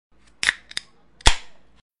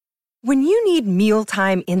When you need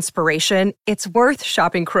mealtime inspiration, it's worth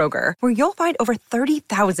shopping Kroger, where you'll find over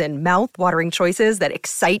 30,000 mouth-watering choices that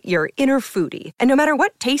excite your inner foodie. And no matter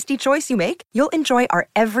what tasty choice you make, you'll enjoy our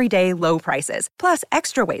everyday low prices, plus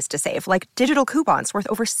extra ways to save, like digital coupons worth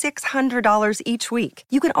over $600 each week.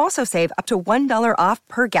 You can also save up to $1 off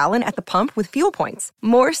per gallon at the pump with fuel points.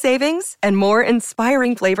 More savings and more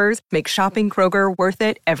inspiring flavors make shopping Kroger worth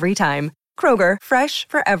it every time. Kroger, fresh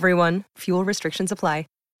for everyone. Fuel restrictions apply.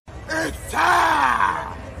 It's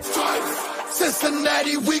time!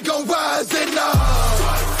 Cincinnati, we gon' rise and up.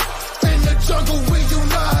 In the jungle, we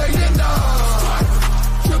unite and up.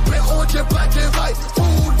 Trippin' orange and black and white.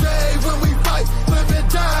 All day when we fight, live and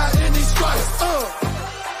die in these stripes.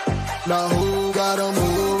 Now who gotta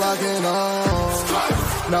move rockin'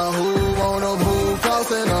 on? Now who wanna move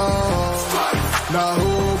crossing on? Now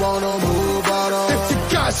who wanna move out on? If you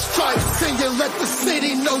got stripes, then you let the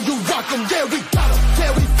city know you rock 'em. Yeah, we got 'em.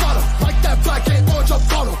 Yeah, we fought 'em. Like that black and orange up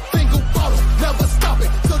on 'em. Finger bottle, never stop it.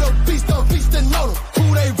 So the beast and know 'em.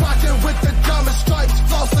 Who they rockin' with the diamond stripes?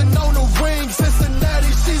 Flossin' on the ring.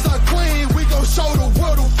 Cincinnati, she's our queen. We gon' show the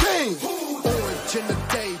world who king. Orange in the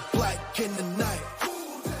day, black in the night.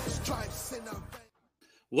 Stripes in the rain.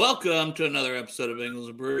 Welcome to another episode of Bengals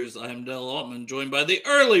and Brews. I am Dell Altman, joined by the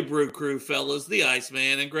early brew crew fellas, the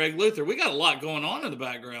Iceman and Greg Luther. We got a lot going on in the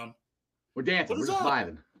background. We're dancing. We're just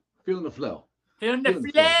vibing. Feeling the flow. Feeling the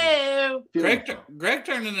flow. Greg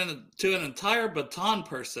turned into an entire baton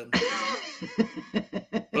person,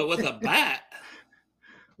 but with a bat.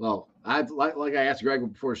 Well, I like I asked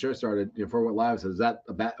Greg before the show started, before we went live, says, is that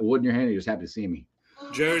a bat, a wood in your hand, or you just happy to see me?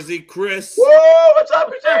 Jersey Chris. Whoa, what's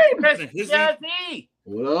up, Chris? Jersey.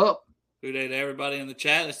 What up? Good day to everybody in the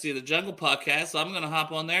chat. I see the Jungle Podcast, so I'm going to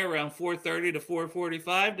hop on there around 4:30 to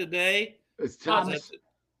 4:45 today. It's Thomas.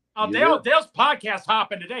 Dale's podcast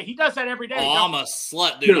hopping today. He does that every day. Oh, I'm a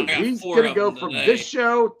slut, dude. He's going to go from this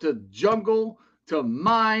show to Jungle to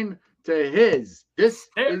mine to his. He's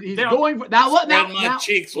going for now. What now? My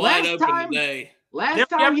cheeks wide open today. Last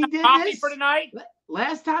time he did this for tonight.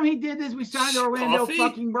 Last time he did this, we signed Orlando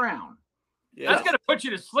fucking Brown. Yeah. That's going to put you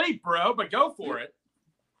to sleep, bro. But go for it.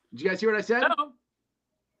 Did you guys hear what I said? No.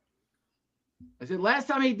 I said last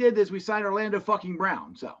time he did this, we signed Orlando fucking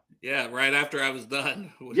Brown. So. Yeah, right after I was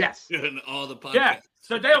done with doing all the podcasts. Yeah,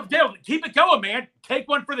 so Dale, keep it going, man. Take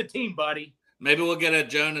one for the team, buddy. Maybe we'll get a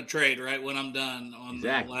Jonah trade right when I'm done on the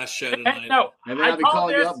last show tonight. No, and then I'll be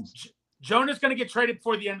calling you up. Jonah's going to get traded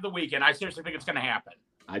before the end of the weekend. I seriously think it's going to happen.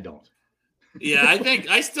 I don't. Yeah,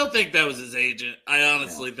 I still think that was his agent. I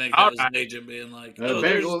honestly think that was his agent being like,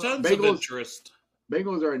 there's tons of interest.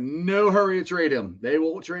 Bengals are in no hurry to trade him. They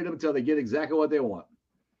won't trade him until they get exactly what they want,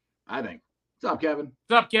 I think. What's up, Kevin?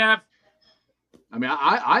 What's up, Kev? I mean,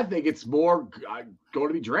 I think it's more going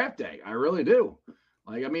to be draft day. I really do.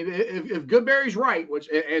 Like, I mean, if Goodberry's right,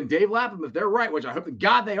 and Dave Lapham, if they're right, which I hope to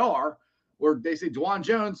God they are, where they say Dwan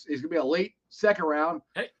Jones is going to be a late second round,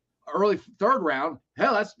 early third round,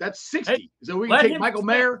 hell, that's 60. Hey, so we can take Michael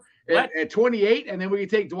Mayer at 28, and then we can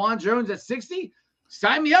take Dwan Jones at 60.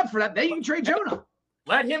 Sign me up for that. Then you can trade Jonah.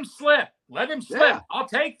 Let him slip. Yeah. I'll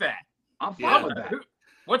take that. I'm fine with that.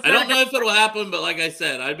 I don't know if it'll happen, but like I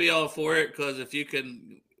said, I'd be all for it because if you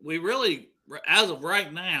can, we really, as of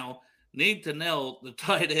right now, need to nail the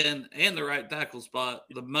tight end and the right tackle spot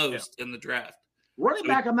the most in the draft. Running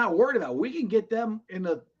back, I'm not worried about. We can get them in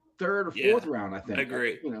the third or fourth round, I think. I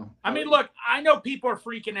agree. I mean, look, I know people are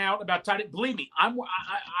freaking out about tight end. Believe me,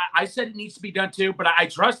 I said it needs to be done too, but I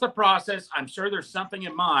trust the process. I'm sure there's something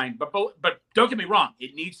in mind, but don't get me wrong,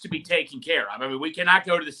 it needs to be taken care of. I mean, we cannot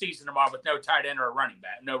go to the season tomorrow with no tight end or a running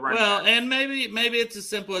back, back. And maybe it's as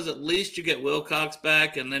simple as at least you get Wilcox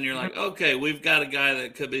back, and then you're like, okay, we've got a guy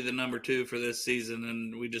that could be the number 2 for this season,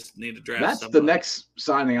 and we just need to draft. That's the next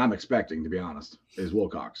signing I'm expecting, to be honest, is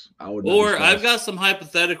Wilcox. I've got some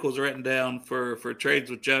hypotheticals written down for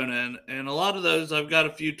trades with Jonah, and a lot of those I've got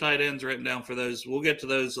a few tight ends written down for those. We'll get to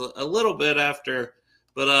those a little bit after,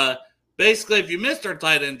 but basically, if you missed our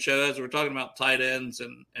tight end show, as we're talking about tight ends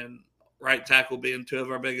and right tackle being 2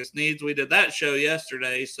 of our biggest needs, we did that show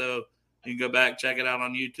yesterday, so you can go back, check it out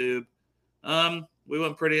on YouTube. We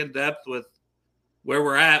went pretty in depth with where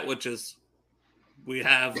we're at, which is we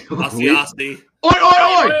have Asiasi.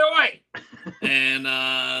 Oi! And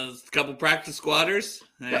a couple practice squatters.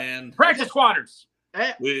 And practice squatters.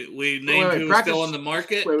 We named who's still in the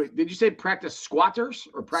market. Wait. Did you say practice squatters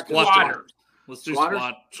or practice squatters? Let's do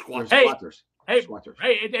squatters. Squatters.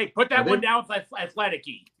 Hey, put that one down with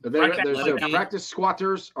athletic-y. Practice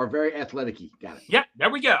squatters are very athletic-y. Got it. Yep, there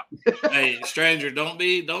we go. Hey, stranger, don't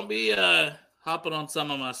be hopping on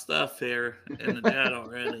some of my stuff here in the chat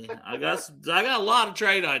already. I got a lot of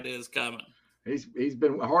trade ideas coming. He's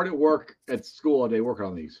been hard at work at school all day working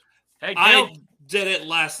on these. Hey, Dale, I did it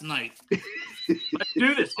last night let's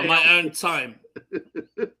do this on Dale. my own time.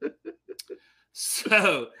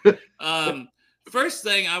 So, first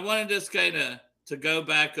thing I wanted just kind of to go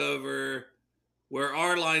back over where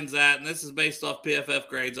our line's at, and this is based off PFF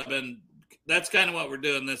grades. That's kind of what we're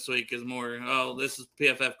doing this week is more, this is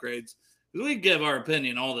PFF grades. We give our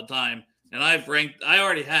opinion all the time, and I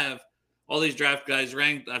already have all these draft guys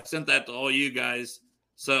ranked. I've sent that to all you guys.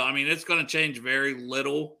 So, I mean, it's going to change very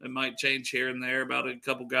little. It might change here and there about a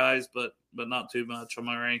couple guys, but not too much on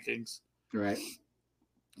my rankings. Right.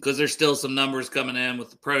 Because there's still some numbers coming in with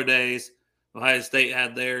the pro days. Ohio State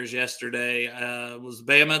had theirs yesterday. Was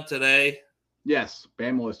Bama today? Yes,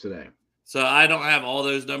 Bama was today. So I don't have all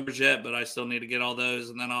those numbers yet, but I still need to get all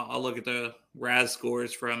those. And then I'll look at the RAS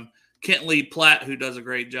scores from Kent Lee Platt, who does a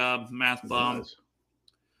great job, math bomb.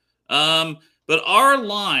 But our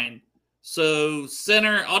line, so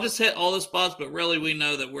center, I'll just hit all the spots, but really we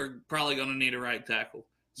know that we're probably going to need a right tackle.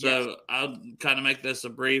 So yes. I'll kind of make this a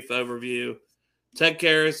brief overview. Ted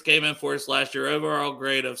Karras came in for us last year, overall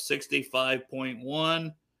grade of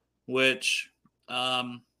 65.1, which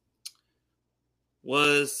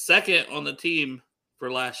was second on the team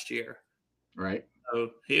for last year. Right.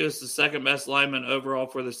 So he was the second best lineman overall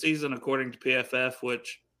for the season, according to PFF,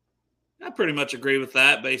 which I pretty much agree with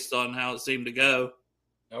that based on how it seemed to go.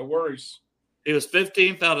 No worries. He was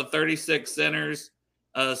 15th out of 36 centers,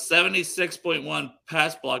 76.1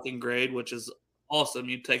 pass blocking grade, which is awesome.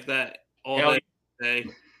 You take that all day.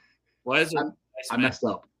 Why is it? I messed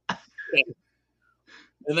up.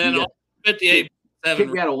 And then 58.7.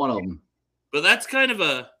 Kick me out of one of them. But that's kind of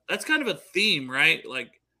a theme, right?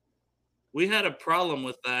 Like we had a problem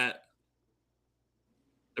with that.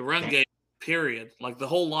 The run game, period. Like the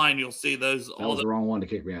whole line, you'll see those. That was the wrong one to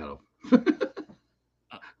kick me out of.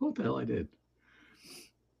 What the hell I did?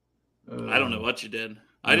 I don't know what you did.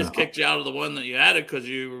 I just kicked you out of the one that you added because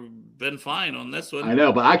you've been fine on this one. I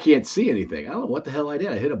know, but I can't see anything. I don't know what the hell I did.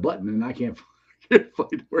 I hit a button and I can't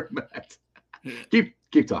find where I'm at.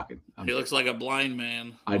 Keep talking. He looks like a blind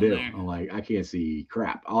man. I do. There. I'm like, I can't see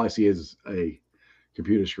crap. All I see is a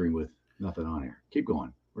computer screen with nothing on here. Keep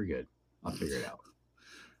going. We're good. I'll figure it out.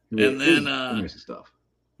 And then stuff.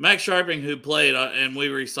 Max Sharping, who played, and we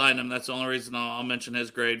re-signed him. That's the only reason I'll mention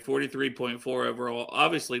his grade. 43.4 overall.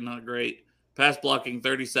 Obviously not great. Pass blocking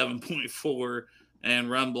 37.4 and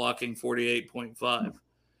run blocking 48.5.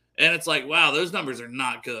 And it's like, wow, those numbers are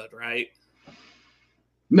not good, right?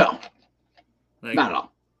 No. Like, not at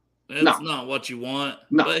all. It's not what you want.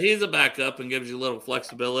 No. But he's a backup and gives you a little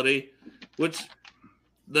flexibility, which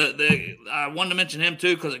I wanted to mention him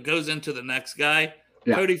too because it goes into the next guy,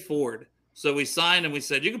 Cody Ford. So we signed and we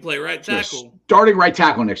said, you can play right tackle. Starting right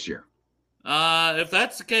tackle next year. If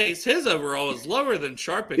that's the case, his overall is lower than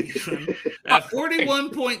Sharping even at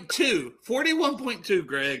 41.2. 41.2,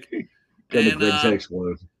 Greg.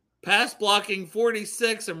 And pass blocking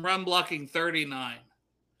 46 and run blocking 39.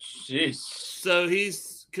 Jeez. So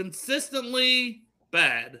he's consistently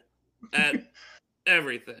bad at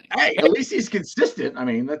everything. Hey, at least he's consistent. I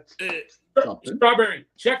mean, that's something. Strawberry,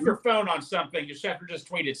 check your phone on something. Your chef just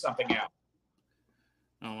tweeted something out.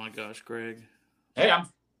 Oh my gosh, Greg. Hey,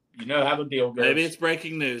 you know how the deal goes. Maybe it's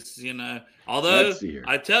breaking news, Although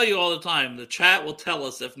I tell you all the time, the chat will tell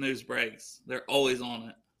us if news breaks. They're always on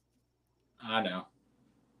it. I know.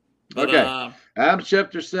 But, okay. Adam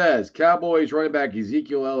Schefter says Cowboys running back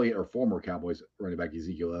Ezekiel Elliott, or former Cowboys running back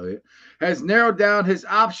Ezekiel Elliott, has narrowed down his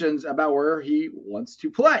options about where he wants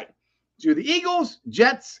to play to the Eagles,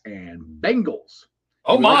 Jets, and Bengals.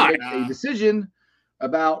 Oh, my. A decision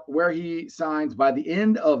about where he signs by the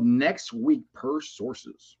end of next week per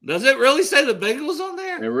sources. Does it really say the Bengals on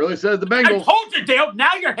there? It really says the Bengals. I told you, Dale.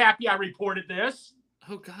 Now you're happy I reported this.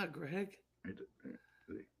 Oh, God, Greg.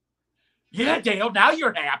 Yeah, Dale, now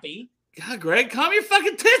you're happy. God, Greg, calm your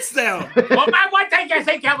fucking tits down. Well, I want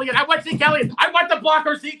Zeke Elliott. I want Zeke Elliott. I want the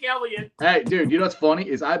blocker Zeke Elliott. Hey, dude, you know what's funny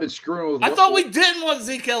is I've been screwing with. I thought we didn't want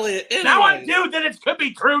Zeke Elliott. Anyway. Now I do. Then it could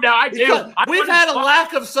be true. Now I do. We've had a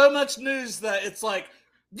lack of so much news that it's like,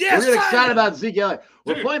 yes, we're excited about Zeke Elliott.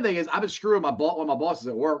 Well, the funny thing is, I've been screwing one of my bosses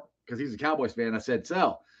at work because he's a Cowboys fan. I said,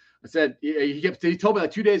 he told me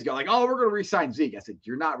like 2 days ago, like, oh, we're going to re-sign Zeke. I said,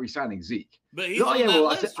 you're not re-signing Zeke. But he's on that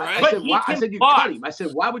list, right? I said, you cut him. I said,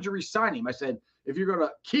 why would you re-sign him? I said, if you're going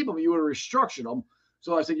to keep him, you would have restructured him.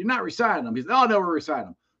 So I said, you're not re-signing him. He said, oh, no, we're re-signing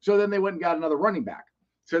him. So then they went and got another running back.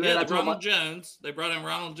 So then I told Jones. They brought in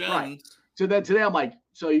Ronald Jones. Right. So then today I'm like,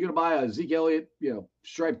 so you're going to buy a Zeke Elliott,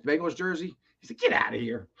 striped Bengals jersey? He said, get out of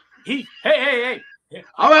here. Hey.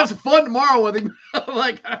 I'll have some fun tomorrow with him.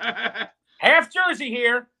 Like half jersey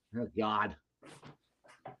here. Oh God.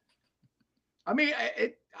 I mean,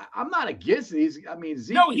 I'm not against it. Zeke.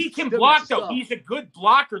 No, he can block though. He's a good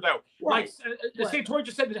blocker though. Right. Like St. Tori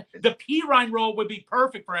just said, the Pirine role would be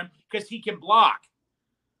perfect for him because he can block.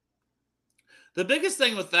 The biggest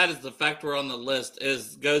thing with that is the fact we're on the list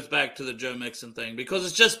goes back to the Joe Mixon thing because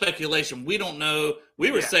it's just speculation. We don't know.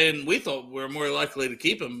 We were saying we thought we were more likely to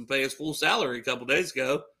keep him and pay his full salary a couple days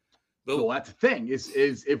ago. But well, that's the thing is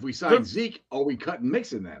if we sign Zeke, are we cutting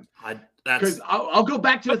Mixon then? Because I'll go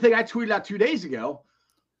back to the thing I tweeted out 2 days ago.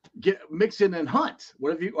 Get Mixon and Hunt.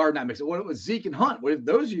 What if you or not Mixon? What if it was Zeke and Hunt? What if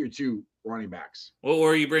those are your two running backs? Well,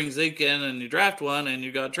 or you bring Zeke in and you draft one and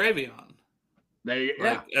you got Travion.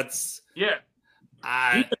 That's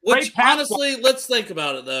which honestly, let's think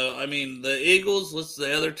about it though. I mean, the Eagles,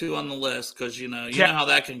 the other two on the list because you know how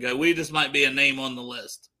that can go. We just might be a name on the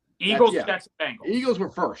list. Eagles, that's Bengals. Eagles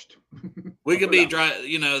were first. We could be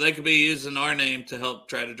they could be using our name to help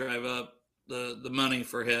try to drive up the money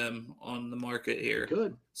for him on the market here.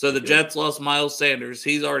 Good. So the Jets lost Miles Sanders.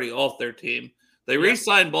 He's already off their team. They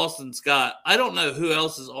re-signed Boston Scott. I don't know who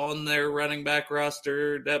else is on their running back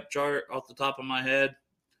roster depth chart off the top of my head,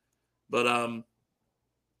 but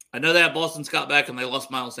I know they have Boston Scott back and they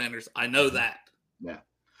lost Miles Sanders. I know that. Yeah.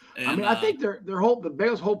 And, I think the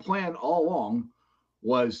Bengals' whole plan all along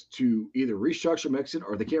was to either restructure Mixon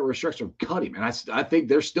or they can't restructure him, cut him. And I think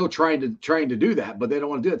they're still trying to do that, but they don't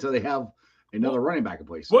want to do it until they have another running back in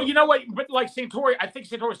place. Well, you know what? But like Santori, I think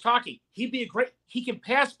Santori was talking. He can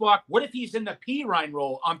pass block. What if he's in the Pirine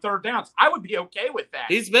role on third downs? I would be okay with that.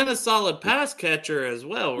 He's been a solid pass catcher as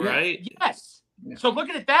well, right? Yes. Yeah. So look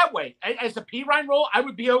at it that way. As a Pirine role, I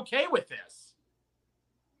would be okay with this.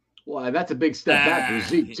 Well, that's a big step back for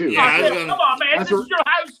Zeke, too. Yeah, come on, man. This is your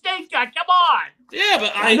Ohio State guy. Come on. Yeah,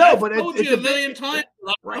 but I know, but told you a million times.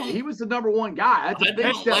 Right. He was the number one guy. That's a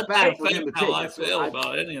big step back for him to take. I feel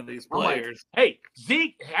about any of these players. Hey,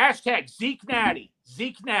 Zeke, #Zeke Natty.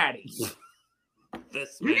 Zeke Natty.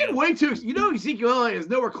 You're getting way too. You know, Ezekiel is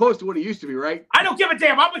nowhere close to what he used to be, right? I don't give a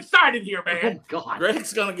damn. I'm excited here, man. Oh, God.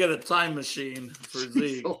 Greg's going to get a time machine for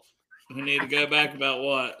Zeke. We need to go back about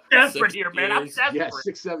what? Desperate here, man. I'm desperate. Yeah,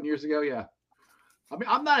 6-7 years ago, yeah. I mean,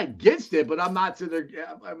 I'm not against it, but I'm not to there.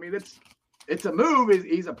 I mean, it's a move.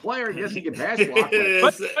 He's a player. Yes, he can pass block. It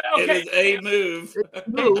is a move.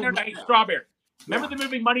 Hey, Strawberry. Remember the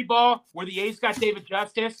movie Moneyball where the A's got David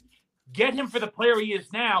Justice? Get him for the player he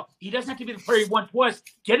is now. He doesn't have to be the player he once was.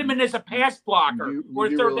 Get him in as a pass blocker. You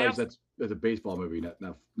do realize that's a baseball movie, not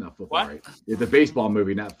football, right? It's a baseball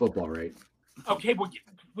movie, not football, right? Okay, well,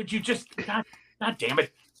 would you just God damn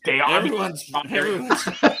it, Dale? Everyone's pissing.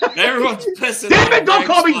 Damn it! Don't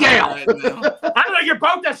call me Dale. I don't know. You're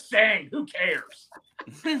both the same. Who cares?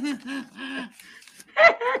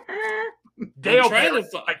 Dale Berry.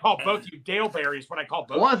 I call both you Dale Berries when I call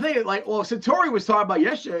both. Well, I think Santori was talking about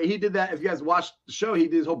yesterday. He did that. If you guys watched the show, he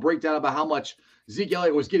did his whole breakdown about how much Zeke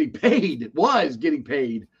Elliott was getting paid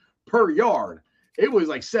per yard. It was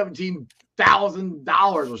like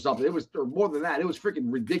 $17,000 or something. It was more than that. It was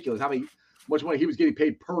freaking ridiculous how much money he was getting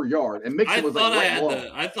paid per yard. And Mixon was like,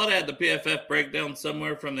 I thought I had the PFF breakdown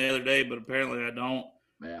somewhere from the other day, but apparently I don't.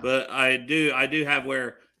 Yeah. But I do have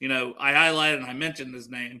where I highlighted and I mentioned his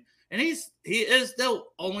name, and he is still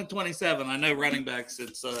only 27. I know running backs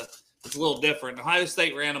it's a little different. Ohio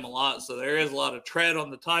State ran him a lot, so there is a lot of tread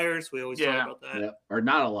on the tires. We always talk about that. Yeah, or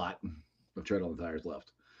not a lot of tread on the tires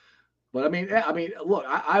left. But I mean, look,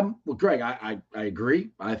 Greg, I agree.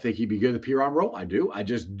 I think he'd be good at the Pirine role. I do. I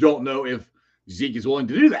just don't know if Zeke is willing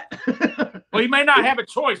to do that. Well, he may not have a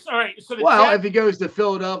choice. All right. So if he goes to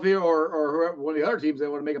Philadelphia or one of the other teams, they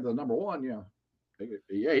want to make up the number one. Yeah,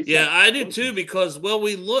 I do too. Because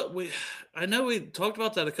I know we talked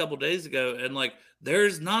about that a couple days ago, and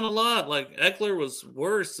there's not a lot. Like Eckler was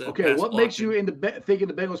worse. Okay, what makes you thinking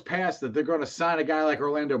the Bengals pass that they're going to sign a guy like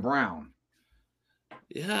Orlando Brown?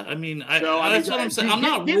 Yeah, I mean, that's what I'm saying.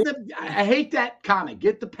 I hate that comment.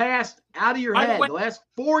 Get the past out of your head. The last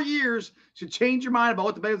 4 years should change your mind about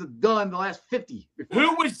what the Bengals have done the last 50.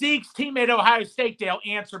 Who was Zeke's teammate at Ohio State, Dale?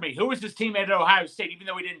 Answer me. Who was his teammate at Ohio State, even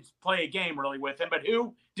though he didn't play a game really with him? But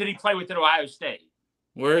who did he play with at Ohio State?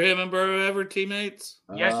 Were him and Burrow ever teammates?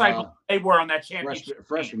 Yes, they were on that championship.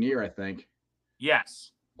 Freshman year, I think.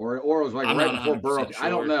 Yes. Or it was right before Burrow. Sure. I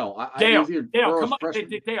don't know. Dale, come on,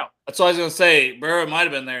 Dale. That's what I was going to say. Burrow might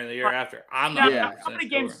have been there the year after. I'm not. Yeah. How many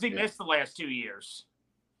games has he missed the last 2 years?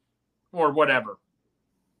 Or whatever.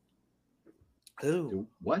 Who?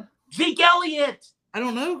 What? Zeke Elliott. I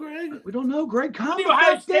don't know, Greg. We don't know, Greg. Calm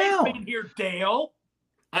Ohio State's been here, Dale.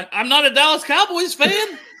 I'm not a Dallas Cowboys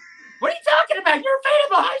fan. What are you talking about? You're a fan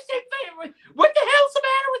of Ohio State fan. What the hell's the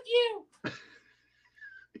matter with you?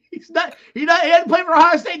 He hasn't played for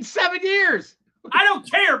Ohio State in 7 years. I don't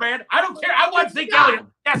care, man. I don't care. I want Zeke Elliott.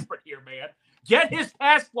 I'm desperate here, man. Get his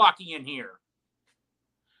pass blocking in here.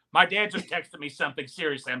 My dad just texted me something.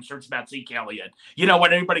 Seriously, I'm sure it's about Zeke Elliott. You know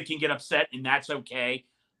what? Anybody can get upset, and that's okay.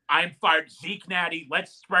 I'm fired. Zeke Natty.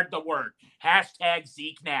 Let's spread the word. Hashtag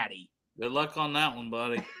Zeke Natty. Good luck on that one,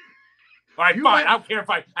 buddy. All right, fine.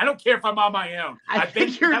 I don't care if I'm on my own. I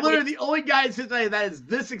think you're literally the only guy in Cincinnati that is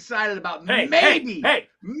this excited about maybe.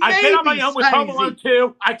 I've been on my own with Home Alone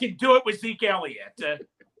 2. I can do it with Zeke Elliott.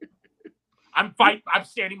 I'm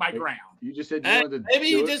standing my ground. You just said you wanted to maybe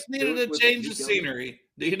you just needed a change of scenery.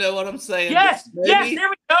 Do you know what I'm saying? Yes, there we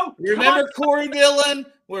go. Remember Corey Dillon,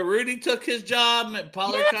 where Rudy took his job and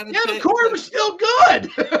Pollard kind of but Corey was still good.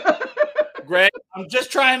 Greg, I'm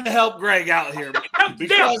just trying to help Greg out here.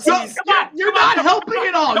 Because you're not helping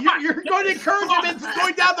at all. You're going to encourage him into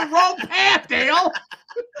going down the wrong path, Dale.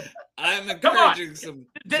 I'm encouraging some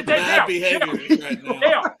bad behavior right now.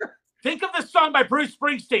 Dale, think of the song by Bruce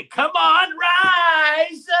Springsteen. Come on,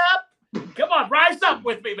 rise up. Come on, rise up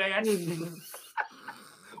with me, man.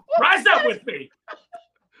 Rise up with me.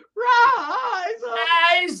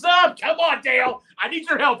 Rise up. Come on, Dale. I need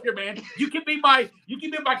your help here, man. You can be my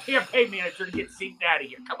campaign manager to get Zeke out of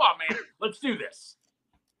here. Come on, man. Let's do this.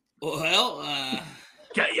 Well,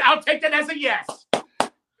 I'll take that as a yes.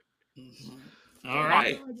 All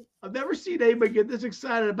right. I've never seen anybody get this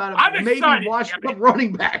excited about I'm maybe excited, washed up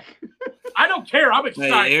running back. I don't care. I'm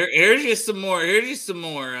excited. Hey, here's you some more.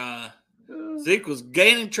 Zeke was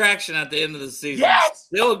gaining traction at the end of the season. Yes!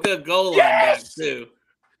 Still a good goal line back, too.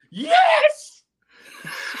 Yes!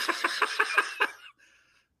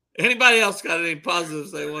 Anybody else got any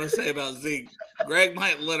positives they want to say about Zeke? Greg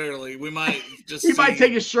might He might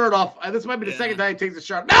take his shirt off. This might be the second time he takes his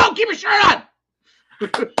shirt off. No, keep your shirt on!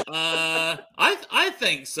 I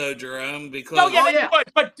think so, Jerome, because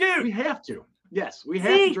but dude, we have to. Yes, we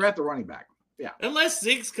have to draft a running back. Yeah. Unless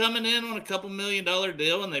Zeke's coming in on a $2 million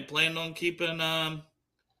deal and they planned on keeping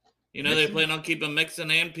they plan on keeping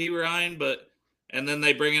Mixon and P. Ryan, and then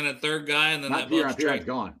they bring in a third guy and then P. Ryan's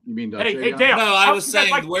gone. You mean hey Dale? No, I was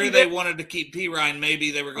saying where they wanted to keep P. Ryan,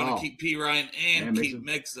 maybe they were going to keep P. Ryan and keep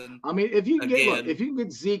Mixon. I mean, if you can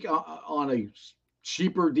get Zeke on a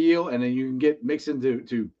cheaper deal and then you can get Mixon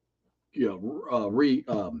to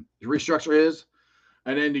restructure his,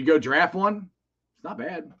 and then you go draft one, it's not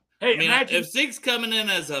bad. Hey, imagine if Zeke's coming in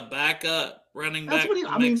as a backup running back.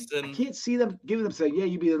 I can't see them giving them saying, "Yeah,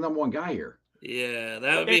 you be the number one guy here." Yeah,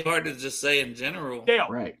 that would be hard to just say in general. Dale,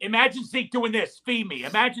 right? Imagine Zeke doing this. Feed me.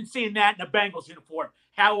 Imagine seeing that in a Bengals uniform.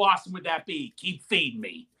 How awesome would that be? Keep feeding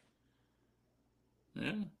me.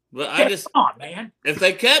 Yeah, but come on, man. If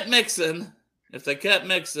they kept Mixon,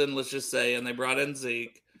 let's just say, and they brought in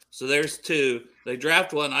Zeke, so there's two. They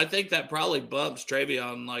draft one. I think that probably bumps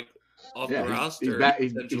Travion off the roster. He's back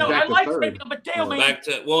I like Travion, but Dale, man.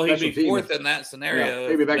 He'd be fourth in that scenario. Yeah,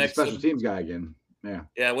 maybe back to special teams guy again. Yeah.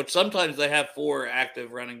 Yeah, which sometimes they have 4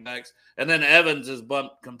 active running backs, and then Evans is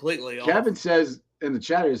bumped completely off. Kevin says in the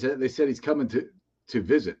chat, they said he's coming to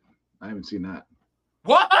visit. I haven't seen that.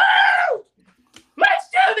 Whoa! Let's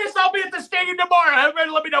do this. I'll be at the stadium tomorrow.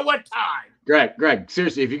 Everybody let me know what time. Greg,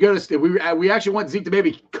 seriously, if you go to we actually want Zeke to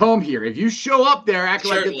maybe come here. If you show up there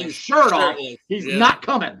acting like it's your shirt off, he's not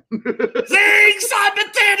coming. Zeke,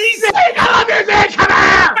 Simon Teddy! Zeke, I love you, Zeke! Come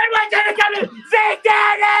here! Everyone didn't come in! Zeke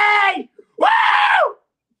Daddy! Woo!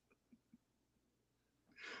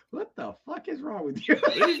 What the fuck is wrong with you?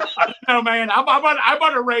 I don't know, man. I'm on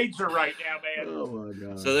a rager right now, man. Oh my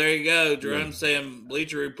god! So there you go. Jerome saying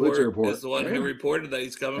Bleacher Report is the one who reported that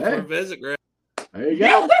he's coming for a visit, Greg. There you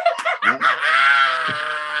go.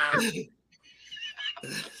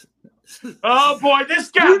 Oh boy,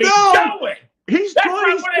 this got me going. He's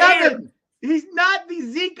 27. He's not the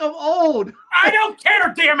Zeke of old. I don't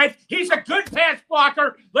care, damn it. He's a good pass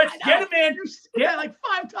blocker. Let's get him in. Yeah, like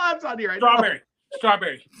 5 times on here.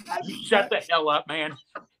 Strawberry. Shut the hell up, man.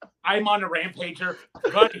 I'm on a rampager,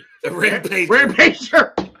 buddy. The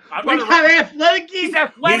rampager. We got athletic. He's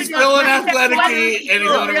athletic. He's still an athletic, and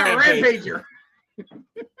he's on a rampager.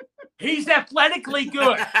 He's athletically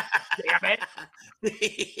good. Damn it.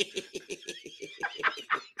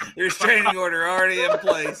 There's training order already in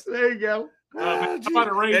place. There you go. I'm on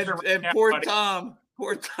a razor. And poor Tom,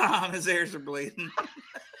 his ears are bleeding.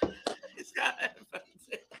 He's got headphones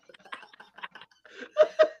in.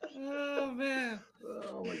 Oh man.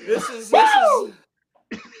 Oh my God. This is well,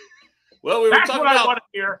 we were That's talking what about I want to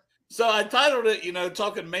hear. So I titled it,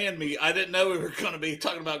 talking man meat. I didn't know we were going to be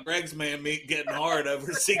talking about Greg's man meat getting hard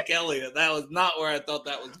over Zeke Elliott. That was not where I thought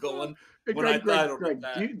that was going when I titled it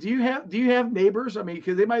that. Do you have neighbors? I mean,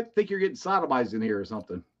 because they might think you're getting sodomized in here or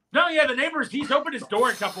something. No, yeah, the neighbors. He's opened his door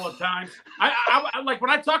a couple of times. I like when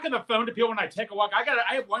I talk on the phone to people when I take a walk. I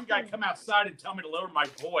have one guy come outside and tell me to lower my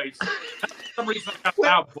voice. For some reason, I got a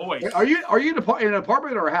loud voice. Are you in an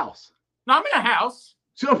apartment or a house? No, I'm in a house.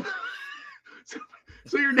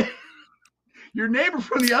 So your neighbor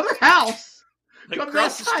from the other house comes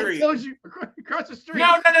across the street. Tells you across the street.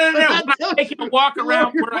 No. When I take a walk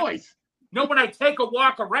around, when I take a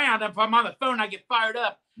walk around, if I'm on the phone, I get fired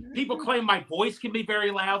up. People claim my voice can be very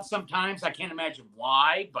loud sometimes. I can't imagine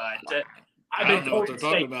why, but I don't know what they're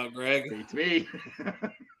talking about, Greg. It's me.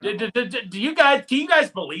 Do you guys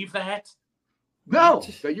believe that? No,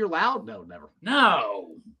 that you're loud? No, never.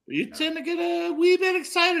 No. You tend to get a wee bit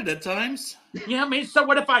excited at times. Yeah, I mean, so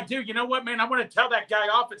what if I do? You know what, man? I want to tell that guy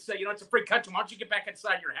off and say, it's a free country. Why don't you get back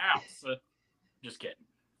inside your house? Just kidding.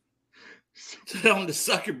 Tell him to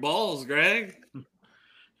suck your balls, Greg.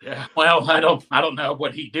 Yeah. Well, I don't know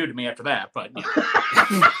what he'd do to me after that, but.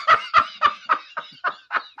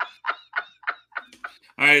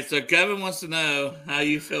 All right, so Kevin wants to know how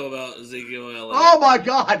you feel about Ezekiel Elliott. Oh my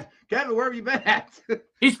God, Kevin, where have you been at?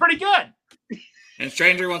 He's pretty good. And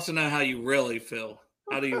Stranger wants to know how you really feel.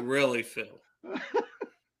 How do you really feel?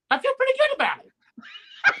 I feel pretty good about it.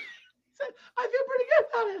 I feel pretty good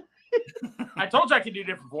about it. I told you I could do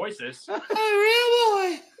different voices. Oh,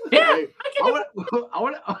 really? Yeah.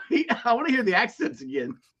 I want to hear the accents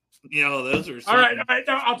again. Those are all right.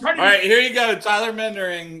 No, I'll try to. All right, here you go. Tyler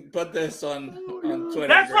Mendering put this on Twitter.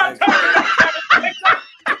 That's what I'm talking about.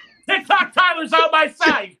 TikTok Tyler's on my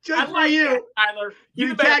side. Just for you, Tyler.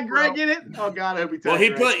 You tag Greg in it? Oh God, I hope he tagged Well, he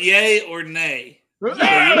Greg. put yay or nay. Yay! So you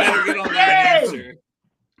better get on that answer.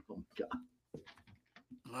 Oh God.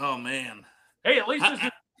 Oh man. Hey, at least this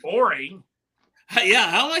is boring. Yeah,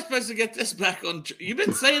 how am I supposed to get this back on? You've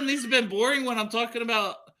been saying these have been boring when I'm talking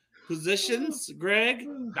about positions, Greg.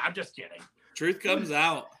 I'm just kidding. Truth comes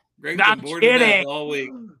out. Greg's I'm been bored to kidding. death all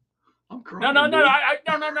week. I'm crying. No. Dude. No.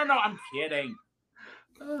 I'm kidding.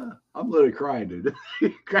 I'm literally crying, dude.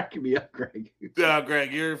 You're cracking me up, Greg. Oh,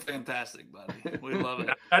 Greg, you're fantastic, buddy. We love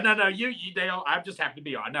it. No. You Dale. I'm just happy to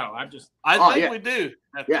be on. No, I'm just. I think we do.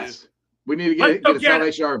 Yes. We need to get a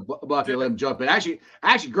Salvation Army bucket, let him jump in. Actually,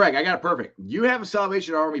 Greg, I got it perfect. You have a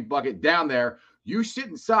Salvation Army bucket down there. You sit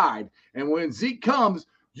inside, and when Zeke comes,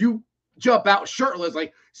 you jump out shirtless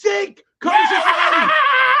like, Zeke, come to Cincinnati.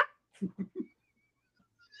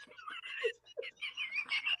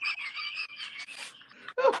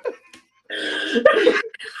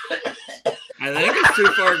 I think it's too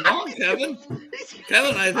far gone, Kevin.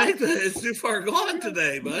 Kevin, I think that it's too far gone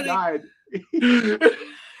today, buddy.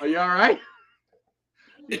 Are you all right?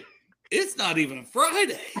 It's not even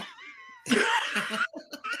Friday.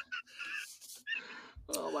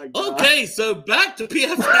 Oh my God. Okay, so back to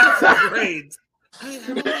PFF grades.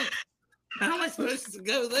 How am I supposed to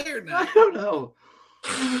go there now? I don't know.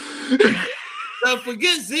 So if we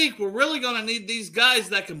get Zeke, we're really going to need these guys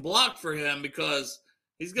that can block for him because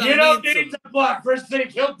he's going to You don't need to block for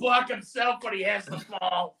Zeke. He'll block himself when he has the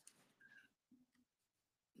ball.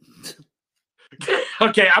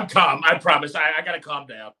 Okay, I'm calm. I promise. I got to calm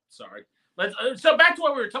down. Sorry. So back to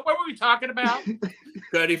what we were talking. What were we talking about?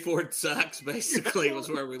 Cody Ford sucks. Basically, was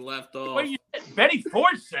where we left off. Well, Betty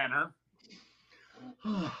Ford Center.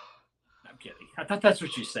 I'm kidding. I thought that's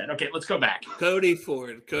what you said. Okay, let's go back. Cody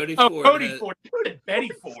Ford. Cody Ford. Betty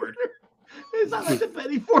Ford. It's not like the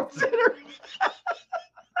Betty Ford Center. I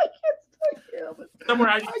can't help it. Somewhere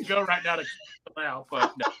I need to go right now to come out,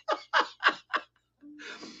 but no.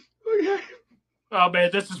 Okay. Oh man,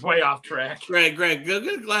 this is way off track. Greg, go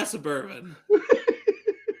get a glass of bourbon.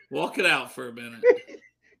 Walk it out for a minute.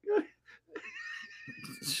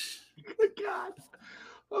 Good God.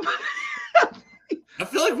 I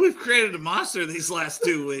feel like we've created a monster these last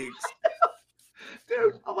 2 weeks.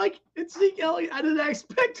 Dude, I'm like, it's Zeke Elliott. I didn't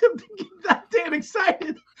expect him to get that damn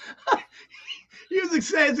excited. He was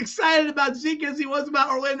as excited about Zeke as he was about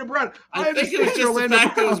Orlando Brown. I think it was just the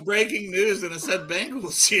fact that it was breaking news and it said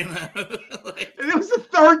Bengals, And it was the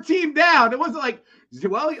third team down. It wasn't like,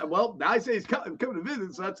 well, now I say he's coming to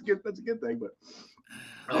visit, so that's a good thing. But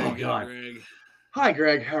oh God, Greg. Hi,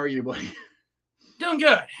 Greg. How are you, buddy? Doing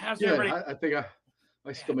good. How's everybody? I think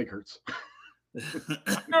my stomach hurts.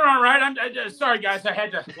 No, all right. I'm sorry, guys. I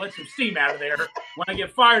had to let some steam out of there. When I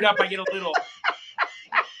get fired up, I get a little.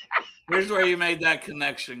 Here's where you made that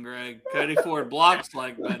connection, Greg. Cody Ford blocks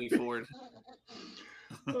like Betty Ford.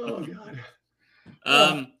 Oh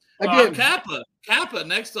God. Kappa. Kappa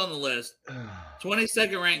next on the list.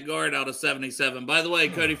 22nd ranked guard out of 77. By the way,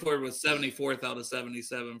 Cody Ford was 74th out of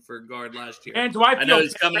 77 for guard last year. And do I know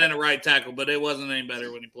he's coming in a right tackle, but it wasn't any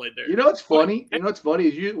better when he played there. You know what's funny?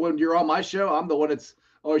 Is when you're on my show, I'm the one that's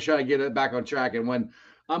always trying to get it back on track. And when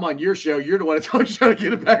I'm on your show, you're the one that's always trying to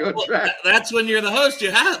get it back on track. That's when you're the host.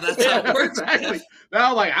 You have. That's how it works. Exactly. Now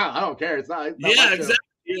I'm like, I don't care. It's not yeah, exactly.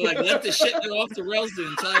 You're like, let the shit go off the rails the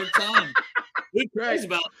entire time. Who cares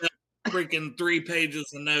about that freaking 3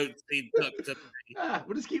 pages of notes he took today?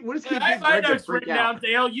 We'll just keep I have my notes written down,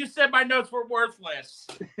 Dale. You said my notes were worthless.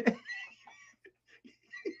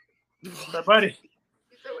 But buddy.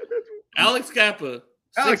 Alex Kappa,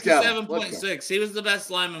 67.6. He was the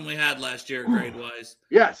best lineman we had last year, grade-wise.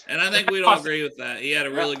 Yes. And I think we'd all agree with that. He had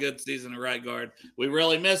a really good season at right guard. We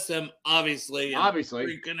really missed him, obviously.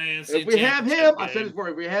 If we have him, I said this before,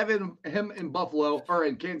 if we have him in Buffalo or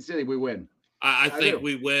in Kansas City, we win. I think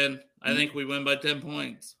we win. I think we win by 10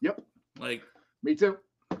 points. Yep. Me too.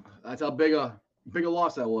 That's how big a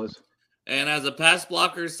loss that was. And as a pass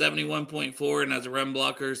blocker, 71.4, and as a run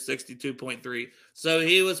blocker, 62.3. So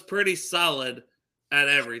he was pretty solid at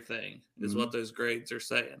everything, is what those grades are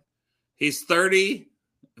saying. He's 30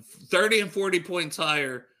 and 40 points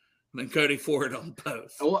higher than Cody Ford on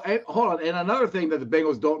both. Well, hold on. And another thing that the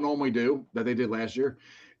Bengals don't normally do, that they did last year,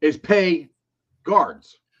 is pay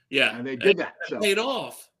guards. Yeah. And they did that. So paid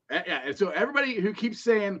off. Yeah. And so everybody who keeps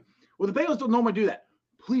saying, well, the Bengals don't normally do that.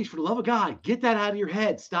 Please, for the love of God, get that out of your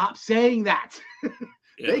head. Stop saying that.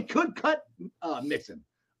 Yeah. They could cut Mixon.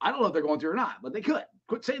 I don't know if they're going to or not, but they could.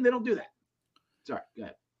 Quit saying they don't do that. Sorry, go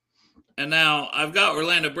ahead. And now I've got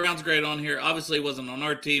Orlando Brown's grade on here. Obviously, he wasn't on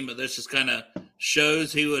our team, but this just kind of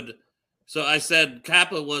shows he would. So I said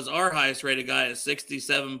Kappa was our highest rated guy at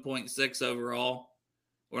 67.6 overall.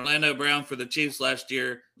 Orlando Brown for the Chiefs last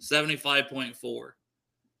year, 75.4.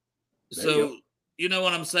 So you know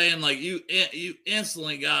what I'm saying? Like you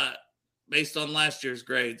instantly got, based on last year's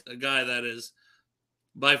grades, a guy that is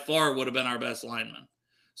by far would have been our best lineman.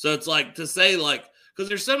 So it's like to say like, because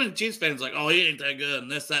there's so many Chiefs fans like, oh, he ain't that good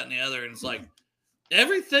and this, that, and the other. And it's like,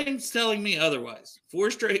 everything's telling me otherwise.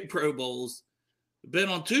 4 straight Pro Bowls, been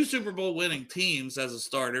on 2 Super Bowl winning teams as a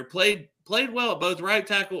starter, played well at both right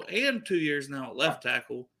tackle and 2 years now at left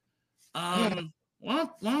tackle. Why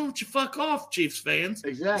don't you fuck off, Chiefs fans?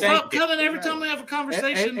 Exactly. Stop coming every time we have a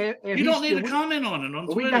conversation. And you don't need to comment on it on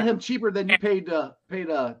Twitter. We got him cheaper than you paid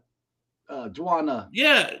Juan.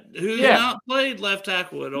 Who's not played left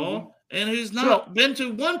tackle at all, and who's not been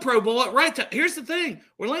to 1 Pro Bowl at right tackle. Here's the thing: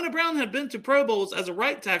 Orlando Brown had been to Pro Bowls as a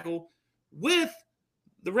right tackle with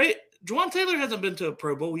the rate. Juwan Taylor hasn't been to a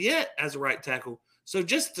Pro Bowl yet as a right tackle. So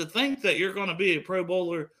just to think that you're going to be a Pro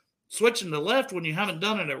Bowler switching to left when you haven't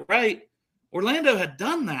done it at right. Orlando had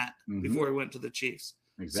done that before he went to the Chiefs.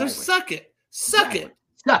 Exactly. So suck it. Suck it,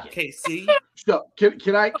 KC. So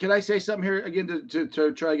can I say something here again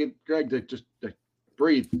to try to get Greg to just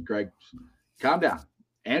breathe, Greg. Calm down.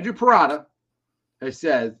 Andrew Parada has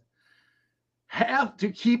said, have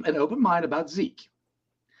to keep an open mind about Zeke.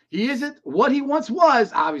 He isn't what he once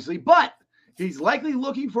was, obviously, but he's likely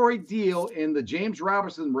looking for a deal in the James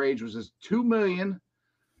Robinson range, which is $2 million,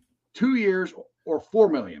 2 years, or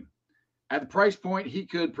 $4 million. At the price point, he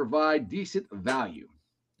could provide decent value.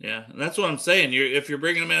 Yeah, and that's what I'm saying. If you're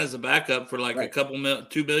bringing him in as a backup for like a couple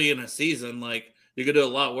 $2 million a season, like you could do a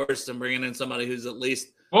lot worse than bringing in somebody who's at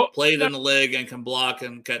least played in the league and can block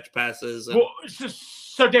and catch passes. And...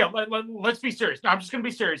 So Dale, let's be serious. No, I'm just going to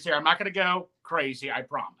be serious here. I'm not going to go crazy, I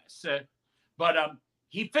promise. But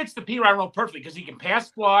he fits the P-Ryan role perfectly because he can pass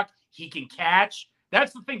block, he can catch.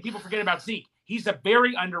 That's the thing people forget about Zeke. He's a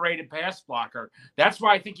very underrated pass blocker. That's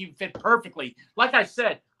why I think he fit perfectly. Like I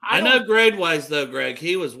said, I know grade-wise, though, Greg,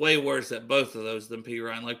 he was way worse at both of those than P.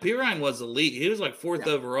 Ryan. Like, P. Ryan was elite. He was like 4th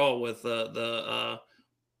overall with the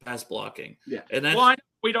pass blocking. Yeah. And that's,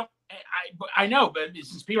 I know, but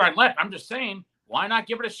since P. Ryan left, I'm just saying, why not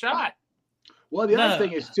give it a shot? Well, the other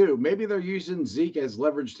thing is, too, maybe they're using Zeke as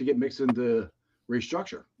leverage to get Mixon to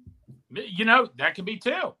restructure. You know, that could be,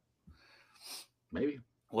 too. Maybe.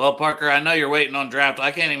 Well, Parker, I know you're waiting on draft. I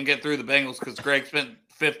can't even get through the Bengals because Greg spent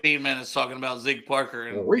 15 minutes talking about Zeke Parker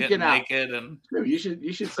and getting naked. And you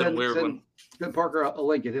should send Parker a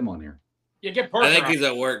link, get him on here. Yeah, get Parker. I think he's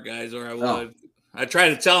at work, guys, or I would. Oh. I tried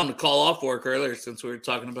to tell him to call off work earlier since we were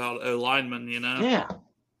talking about O-linemen, you know? Yeah.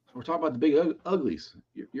 We're talking about the big uglies,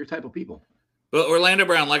 your type of people. But Orlando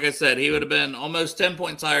Brown, like I said, he would have been almost 10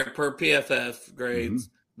 points higher per PFF grades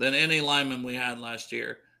than any lineman we had last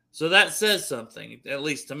year. So that says something, at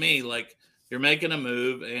least to me, like you're making a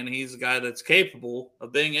move and he's a guy that's capable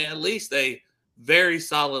of being at least a very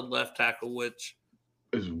solid left tackle, which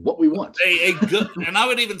is what we want. A good, and I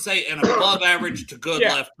would even say an above average to good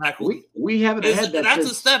left tackle. We haven't had that.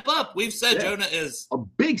 That's a step up. We've said Jonah is a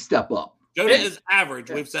big step up. Jonah is average.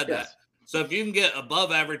 We've said that. So if you can get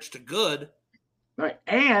above average to good, right,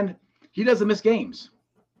 and he doesn't miss games.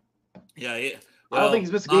 Yeah, well, I don't think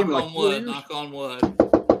he's missed a game in like 4 years. Knock on wood,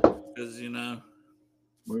 because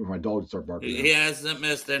waiting for my dog to start barking. He hasn't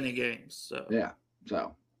missed any games. So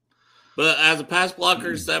but as a pass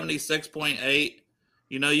blocker, 76.8.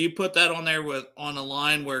 You put that on there on a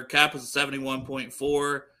line where Cap is 71.4,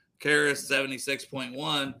 Karras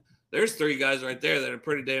 76.1. There's 3 guys right there that are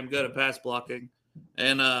pretty damn good at pass blocking,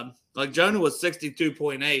 and like Jonah was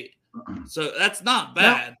 62.8. So that's not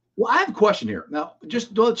bad. Now, well, I have a question here. Now,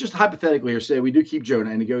 just hypothetically, here, say we do keep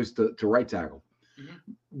Jonah and he goes to right tackle.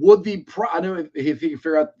 Mm-hmm. Would I know if he can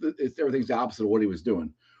figure out if everything's the opposite of what he was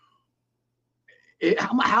doing.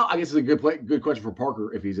 How I guess it's a good question for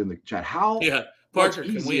Parker if he's in the chat. Parker,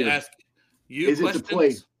 can we ask you is questions? It to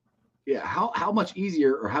play? Yeah, how much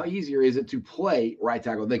easier or how easier is it to play right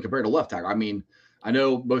tackle than compared to left tackle? I mean, I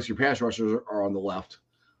know most of your pass rushers are on the left,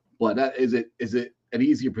 but is it an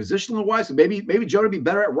easier positional wise? So maybe Jonah would be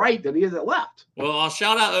better at right than he is at left. Well, I'll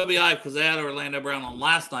shout out OBI because they had Orlando Brown on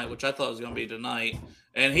last night, which I thought was going to be tonight,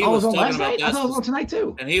 and he was talking about that. I thought it was on tonight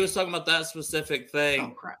too. And he was talking about that specific thing. Oh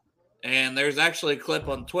crap! And there's actually a clip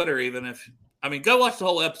on Twitter. Go watch the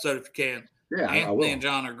whole episode if you can. Yeah, Anthony and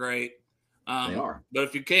John are great. They are. But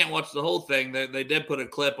if you can't watch the whole thing, they did put a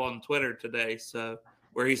clip on Twitter today, so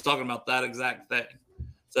where he's talking about that exact thing.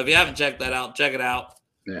 So if you haven't checked that out, check it out.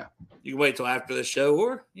 Yeah. You can wait till after the show,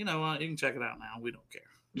 or you can check it out now. We don't care.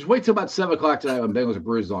 Just wait till about 7:00 tonight when Bengals are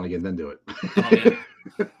bruised on again, then do it. Oh,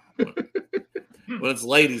 yeah. Well, it's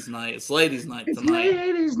ladies' night. It's ladies' night tonight. It's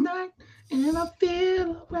ladies' night, and I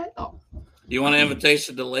feel right. Oh. You want an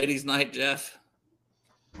invitation to ladies' night, Jeff?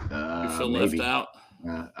 You feel maybe. left out?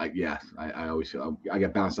 I always feel I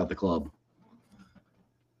get bounced out the club.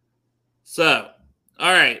 So,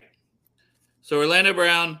 all right. So Orlando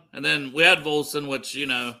Brown, and then we had Volson, which,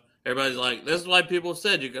 everybody's like, this is why people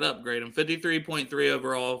said you could upgrade him. 53.3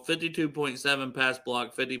 overall, 52.7 pass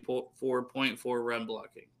block, 54.4 run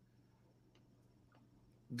blocking.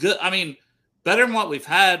 Good. I mean, better than what we've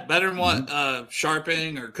had, better than what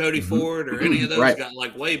Sharping or Cody Ford or any of those got,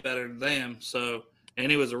 like, way better than them. So, and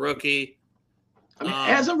he was a rookie. I mean,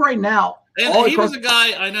 as of right now, and he was a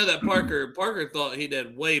guy I know that Parker thought he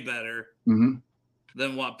did way better than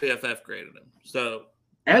what PFF graded him. So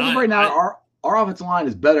as of right now, our offensive line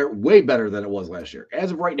is better, way better than it was last year.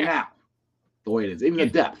 As of right now, the way it is, even the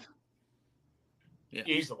depth. Yeah.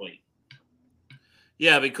 Easily.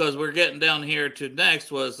 Yeah, because we're getting down here to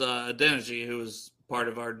next was Adeniji, who was part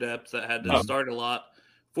of our depth that had to start a lot.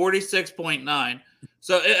 46.9.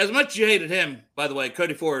 So as much as you hated him, by the way,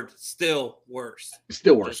 Cody Ford still worse.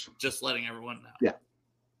 Still worse. Just letting everyone know.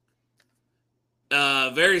 Yeah.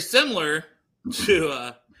 Very similar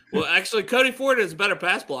to well, actually, Cody Ford is a better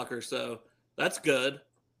pass blocker, so that's good.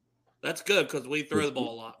 That's good because we throw the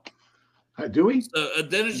ball a lot. Do we? So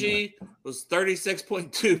Adeniji was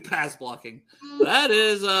 36.2 pass blocking. That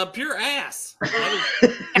is pure ass.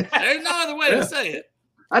 There's no other way to say it.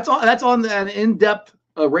 That's on an in-depth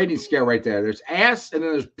rating scale right there. There's ass and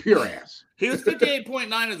then there's pure ass. He was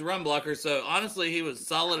 58.9 as a run blocker, so honestly, he was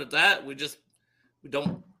solid at that. We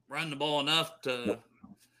don't run the ball enough to,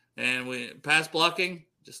 and we pass blocking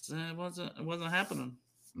just it wasn't happening.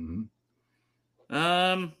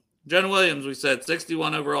 Jonah Williams, we said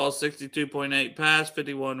 61 overall, 62.8 pass,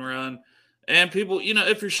 51 run, and people,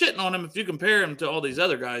 if you're shitting on him, if you compare him to all these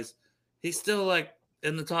other guys, he's still like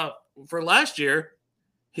in the top for last year.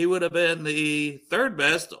 He would have been the third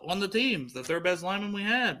best on the team, the third best lineman we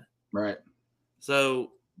had. Right.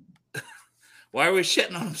 So why are we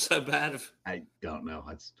shitting on him so bad? I don't know.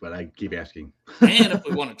 That's what I keep asking. And if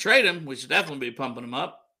we want to trade him, we should definitely be pumping him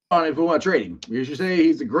up. If we want to trade him, you should say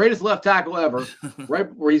he's the greatest left tackle ever,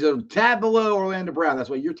 right? Where he's a tad below Orlando Brown. That's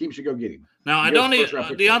why your team should go get him. Now, I don't need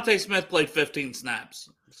Deontay Smith played 15 snaps.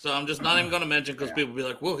 So I'm just not even going to mention because people be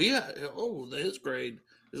like, well, his grade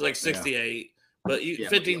is like 68. But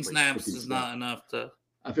 15 snaps is not enough to.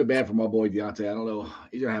 I feel bad for my boy Deontay. I don't know.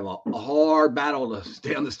 He's going to have a hard battle to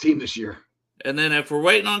stay on this team this year. And then if we're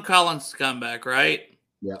waiting on Collins to come back, right?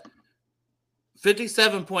 Yeah.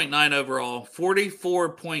 57.9 overall,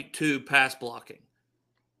 44.2 pass blocking.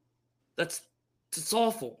 That's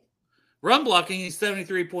awful. Run blocking, he's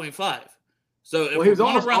 73.5. So if we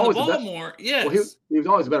want to run the ball more, yes. Well, he was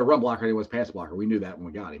always a better run blocker than he was pass blocker. We knew that when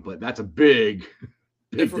we got him. But that's a big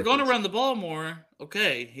if we're going to run the ball more,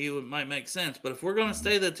 okay, might make sense. But if we're going to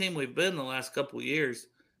stay the team we've been the last couple of years,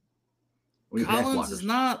 Collins is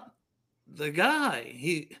not the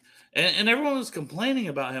guy. And everyone was complaining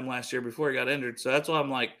about him last year before he got injured. So that's why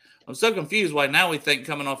I'm so confused why now we think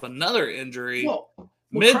coming off another injury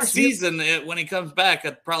mid-season when he comes back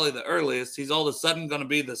at probably the earliest, he's all of a sudden going to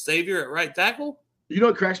be the savior at right tackle. You know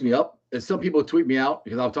what cracks me up is some people tweet me out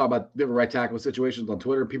because I'll talk about different right tackle situations on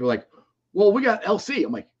Twitter. People are like, well, we got LC.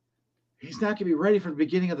 I'm like, he's not going to be ready for the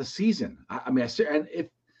beginning of the season. I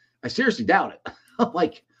seriously doubt it. I'm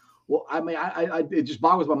like, well, I mean, it just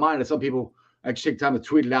boggles my mind that some people actually take time to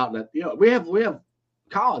tweet it out that, you know, we have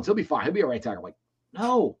Collins. He'll be fine. He'll be a right tackle. I'm like,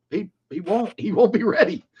 no, he won't. He won't be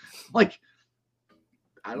ready. Like,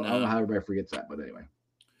 I don't know how everybody forgets that, but anyway.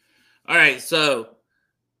 All right, so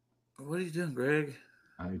what are you doing, Greg?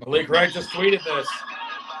 Malik Wright just tweeted this.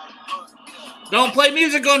 Don't play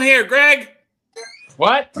music on here, Greg.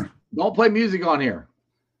 What? Don't play music on here.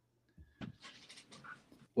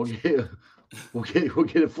 We'll get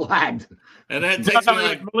it flagged. And that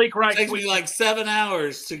takes me like 7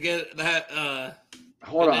 hours to get that.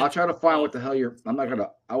 Hold on, I'll try to find what the hell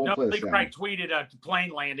I won't play this. Malik Wright tweeted a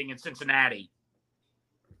plane landing in Cincinnati.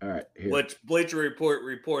 All right, here. Which Bleacher Report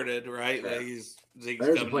reported, right? That he's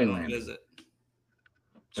coming on visit.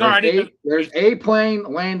 Sorry, there's a plane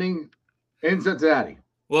landing in Cincinnati.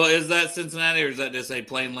 Well, is that Cincinnati or is that just a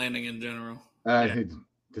plane landing in general? Hey,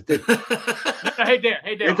 Dale.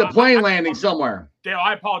 It's a plane landing somewhere. Dale,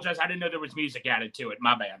 I apologize. I didn't know there was music added to it.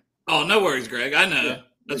 My bad. Oh, no worries, Greg. I know. Yeah.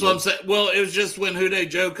 That's what I'm saying. Well, it was just when Houday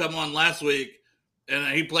Joe come on last week,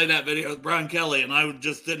 and he played that video with Brian Kelly, and I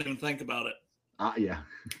just didn't even think about it. Yeah.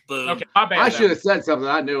 But, okay, my bad. I should have said something.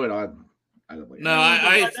 I knew it. I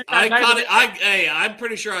caught it. I'm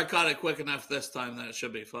pretty sure I caught it quick enough this time that it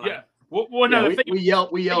should be fine. Yeah. Well, no, we yelled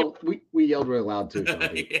really loud too.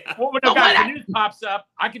 Yeah. Well, when the news pops up,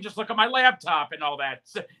 I can just look at my laptop and all that,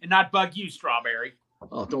 and not bug you, Strawberry.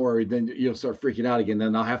 Oh, don't worry. Then you'll start freaking out again.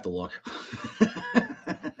 Then I'll have to look.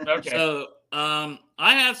 Okay. So, I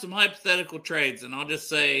have some hypothetical trades, and I'll just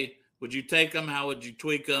say, would you take them? How would you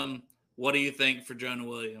tweak them? What do you think for Jonah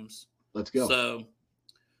Williams? Let's go. So,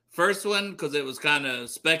 first one, because it was kind of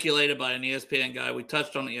speculated by an ESPN guy. We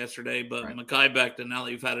touched on it yesterday, but right. Mekhi Becton, now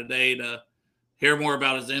that you've had a day to hear more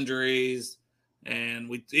about his injuries, and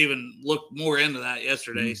we even looked more into that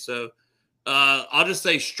yesterday. So I'll just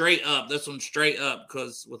say straight up, this one's straight up,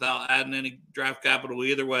 because without adding any draft capital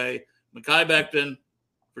either way, Mekhi Becton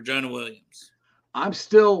for Jonah Williams. I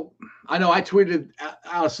know I tweeted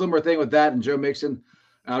out a similar thing with that and Joe Mixon.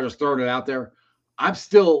 And I'll just throw it out there. I'm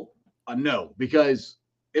still a no because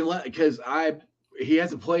he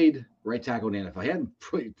hasn't played right tackle in the NFL. He hasn't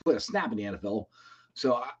played a snap in the NFL.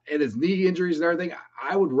 So, and his knee injuries and everything,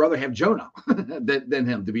 I would rather have Jonah than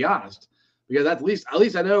him, to be honest, because at least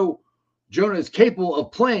I know Jonah is capable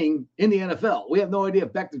of playing in the NFL. We have no idea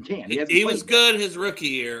if Becton can. He was good his rookie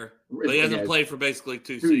year, but he hasn't played for basically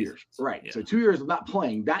two years. Right. Yeah. So 2 years of not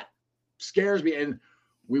playing, that scares me. And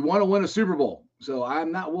we want to win a Super Bowl. So I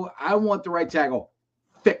want the right tackle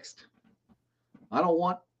fixed. I don't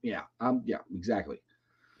want, exactly.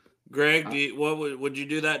 Greg, would you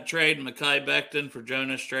do that trade, Mekhi Becton for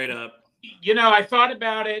Jonah straight up? You know, I thought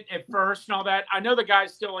about it at first and all that. I know the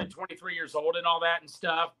guy's still 23 years old and all that and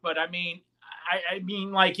stuff, but I mean,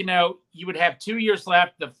 like, you know, you would have 2 years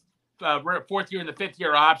left, the fourth year and the fifth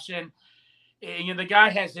year option. And, you know, the guy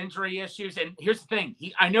has injury issues. And here's the thing.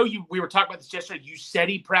 We were talking about this yesterday. You said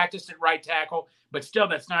he practiced at right tackle, but still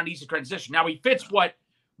that's not an easy transition. Now he fits what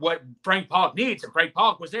Frank Pollock needs. And Frank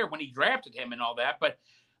Pollock was there when he drafted him and all that. But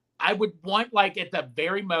I would want, like, at the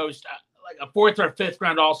very most, like a fourth or fifth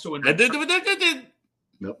round also.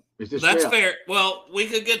 Nope. That's fair. Well, we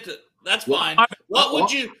could get to – that's fine. What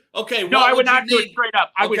would you – okay. No, I would not do it straight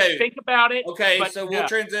up. I would think about it. Okay, so we'll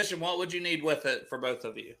transition. What would you need with it for both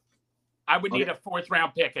of you? I would need a fourth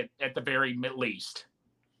round pick at the very least.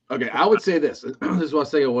 Okay, I would say this. This is what I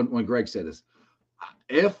was saying when Greg said this.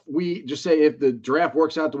 If the draft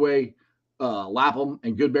works out the way Lapham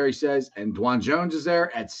and Goodberry says, and Dwan Jones is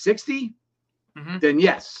there at 60, then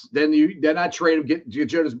yes. Then I trade him, get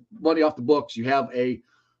Jonah's money off the books. You have a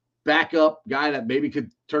backup guy that maybe could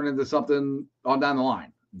turn into something on down the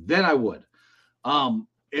line. Then I would.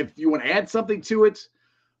 If you want to add something to it,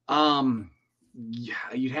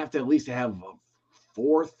 you'd have to at least have a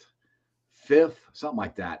fourth, fifth, something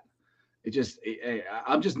like that.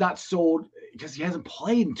 I'm just not sold because he hasn't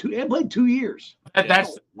played in 2 years.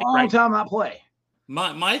 That's a long time not play.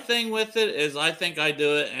 My thing with it is I think I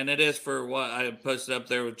do it, and it is for what I posted up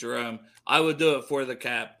there with Jerome. I would do it for the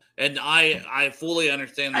cap. And I fully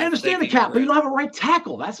understand that. I understand the cap, but you don't have a right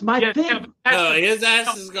tackle. That's my thing. No, his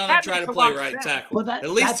ass is going to try to play right tackle. At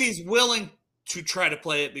least he's willing to try to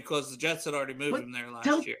play it because the Jets had already moved him there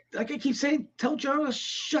last year. Like I keep saying, tell Jonah to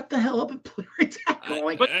shut the hell up and play right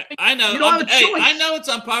tackle. I know. You don't have a choice. I know it's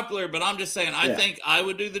unpopular, but I'm just saying I think I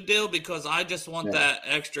would do the deal because I just want that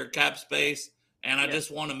extra cap space, and I just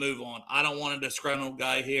want to move on. I don't want a disgruntled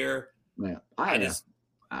guy here. Yeah, I don't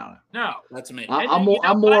know. No, that's me. I'm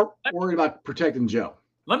more worried about protecting Joe.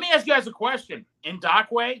 Let me ask you guys a question.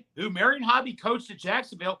 Ndakwe, who Marion Hobby coached at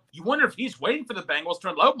Jacksonville, you wonder if he's waiting for the Bengals to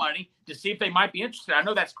unload money to see if they might be interested. I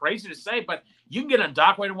know that's crazy to say, but you can get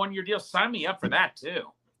Ndakwe to 1-year deal. Sign me up for that too.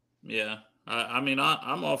 Yeah.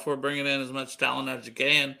 I'm all for bringing in as much talent as you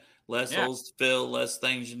can. Less holes to fill, less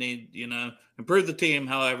things you need, improve the team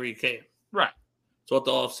however you can. Right. That's what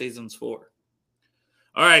the offseason's for.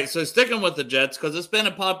 All right, so sticking with the Jets, because it's been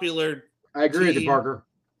a popular I agree with you, Parker.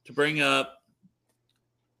 To bring up.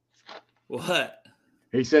 What?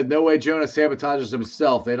 He said, "No way, Jonah sabotages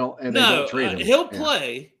himself. They don't trade him. He'll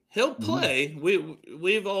play. He'll play.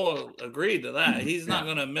 We've all agreed to that. He's not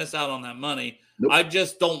going to miss out on that money. Nope. I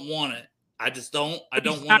just don't want it. I just don't. I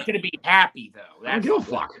don't want. He's not going to be happy though. I don't give a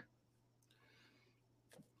fuck.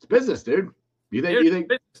 It's business, dude. You think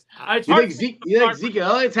Zeke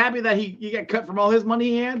Elliott's happy that he got cut from all his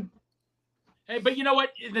money he had? Hey, but you know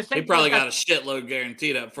what? He probably got a shitload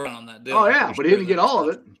guaranteed up front on that deal. Oh yeah, but he didn't get all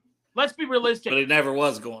of it. Let's be realistic. But he never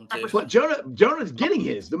was going to. But Jonah's getting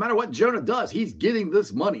his. No matter what Jonah does, he's getting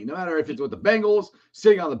this money. No matter if it's with the Bengals,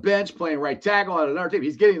 sitting on the bench, playing right tackle on another team,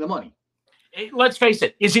 he's getting the money. Let's face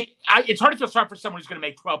it. It's hard to feel sorry for someone who's going to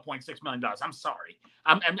make $12.6 million. I'm sorry.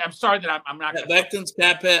 I'm sorry that I'm not. Becton's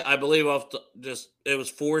cap hit, I believe, it was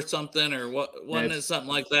 4 something or what? Wasn't it something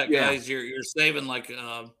like that, guys? You're saving like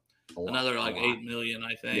another like $8 million,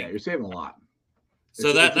 I think. Yeah, you're saving a lot.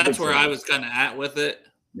 So that's where I was kind of at with it.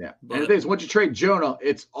 Yeah, and the thing is, once you trade Jonah,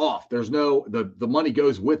 it's off. There's no the money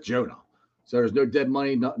goes with Jonah, so there's no dead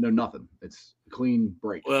money, no nothing. It's a clean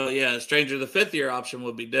break. Well, yeah, Stranger, the 5th-year option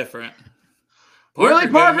would be different. Really,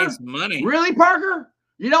 Parker? Money. Really, Parker?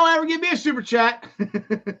 You don't ever give me a super chat.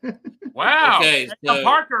 Wow. Okay, so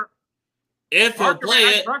Parker. If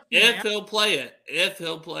he'll play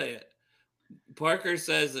it. Parker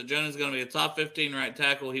says that Jonah's going to be a top 15 right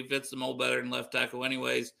tackle. He fits the mold better than left tackle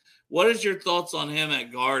anyways. What is your thoughts on him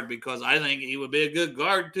at guard? Because I think he would be a good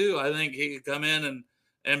guard too. I think he could come in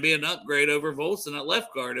and be an upgrade over Volson at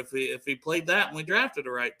left guard if he played that and we drafted a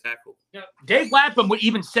right tackle. Yeah, Dave Lapham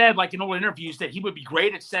even said, like in old interviews, that he would be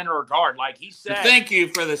great at center or guard. Like he said. So thank you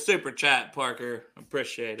for the super chat, Parker.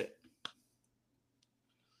 Appreciate it.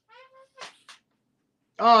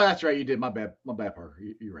 Oh, that's right. You did. My bad, Parker.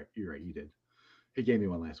 You're right. You did. He gave me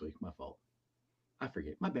one last week. My fault. I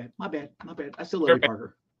forget. My bad. I still love you,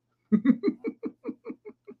 Parker.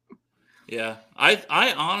 Yeah,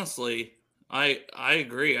 I honestly, I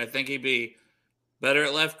agree. I think he'd be better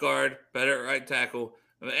at left guard, better at right tackle,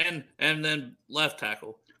 and then left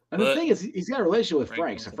tackle. And the thing is, he's got a relationship with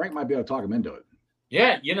Frank, so Frank might be able to talk him into it.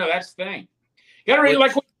 Yeah, that's the thing. You gotta really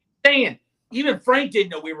like what you're saying. Even Frank didn't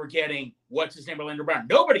know we were getting Orlando Brown.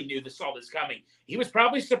 Nobody knew saw this coming. He was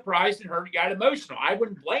probably surprised and hurt and got emotional. I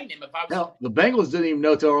wouldn't blame him if I was. Well, the Bengals didn't even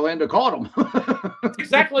know till Orlando called him.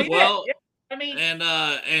 Exactly. Well, yeah. I mean,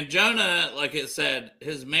 and Jonah, like it said,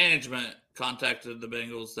 his management contacted the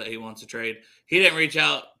Bengals that he wants to trade. He didn't reach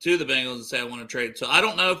out to the Bengals and say I want to trade. So I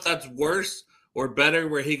don't know if that's worse or better,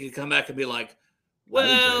 where he could come back and be like,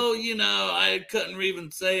 well, I couldn't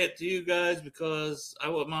even say it to you guys because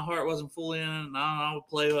my heart wasn't fully in it, and I'll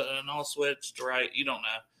play it and I'll switch to right. You don't know.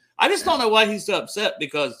 I just don't know why he's so upset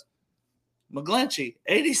because McGlinchey,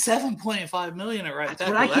 $87.5 million at right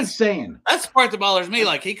tackle. That's what I keep saying. That's the part that bothers me.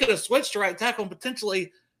 Like he could have switched to right tackle and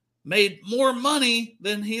potentially made more money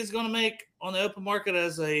than he's going to make on the open market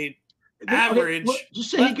as a average. Well,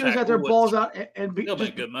 just say he goes out there, balls out, and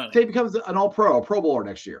make good money. Say he becomes an All-Pro, a Pro Bowler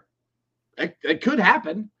next year. It could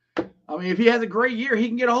happen. I mean, if he has a great year, he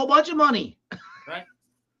can get a whole bunch of money. Right?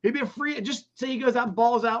 He'd be a free. Just say he goes out and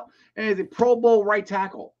balls out and is a Pro Bowl right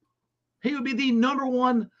tackle. He would be the number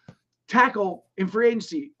one tackle in free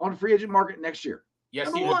agency on the free agent market next year.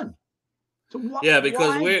 Yes, number one. So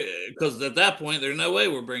because at that point there's no way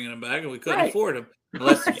we're bringing him back, and we couldn't afford him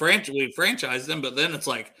unless we franchised him. But then it's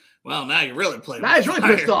like, well, now you're really playing. Now he's really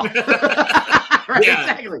pissed off. Right,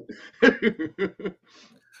 exactly.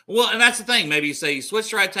 Well, and that's the thing. Maybe you say you switch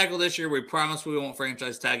to right tackle this year. We promise we won't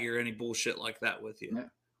franchise tag you or any bullshit like that with you.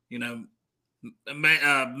 Yeah.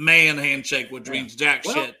 Man handshake, which means jack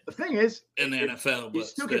shit. The thing is, in the NFL,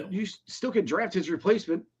 but you still could draft his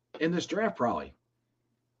replacement in this draft, probably.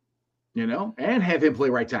 And have him play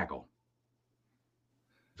right tackle.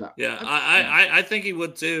 So, yeah, I think he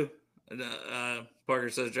would too. Parker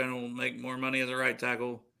says Jonah will make more money as a right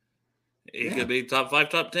tackle. He could be top 5,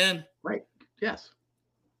 top 10. Right. Yes.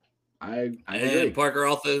 I and agree. Parker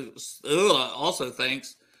also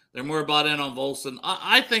thinks they're more bought in on Volson.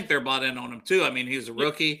 I think they're bought in on him too. I mean, he's a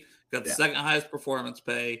rookie, got the second highest performance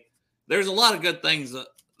pay. There's a lot of good things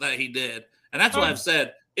that he did. And that's why I've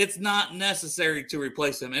said it's not necessary to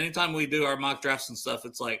replace him. Anytime we do our mock drafts and stuff,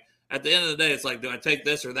 it's like, at the end of the day, it's like, do I take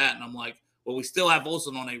this or that? And I'm like, well, we still have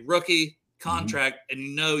Volson on a rookie contract, and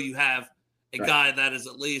you have a guy that is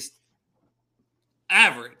at least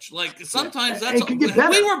average. Like sometimes that's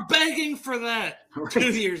we were begging for that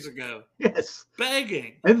 2 years ago. Yes,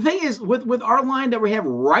 begging. And the thing is, with our line that we have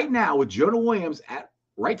right now with Jonah Williams at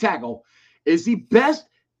right tackle, is the best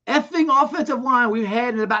effing offensive line we've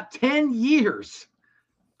had in about 10 years.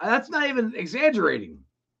 That's not even exaggerating.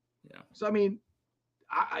 Yeah. So I mean,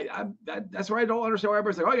 that's why I don't understand why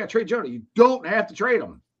everybody's like, "Oh, you got to trade Jonah." You don't have to trade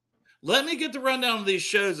him. Let me get the rundown of these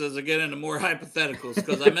shows as I get into more hypotheticals,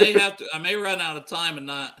 because I may run out of time and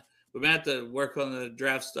we may have to work on the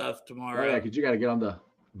draft stuff tomorrow. Oh, yeah, because you got to get on the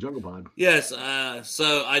Jungle Pod. Yes.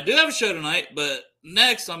 So I do have a show tonight, but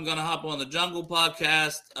next I'm going to hop on the Jungle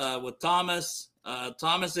podcast with Thomas.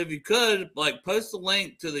 Thomas, if you could, post a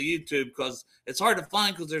link to the YouTube, because it's hard to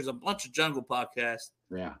find because there's a bunch of Jungle podcasts.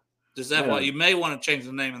 Yeah. Just that why you may want to change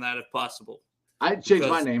the name of that if possible. I'd change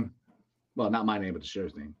my name. Well, not my name, but the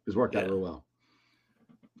show's name. It's worked out real well.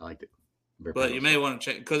 I liked it. But you may want to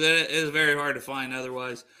check, because it is very hard to find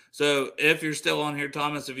otherwise. So if you're still on here,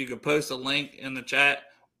 Thomas, if you could post a link in the chat,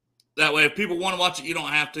 that way if people want to watch it, you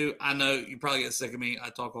don't have to. I know you probably get sick of me. I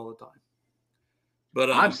talk all the time. But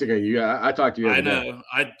I'm sick of you. I talk to you. I know.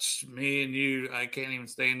 Me and you, I can't even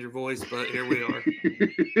stand your voice, but here we are.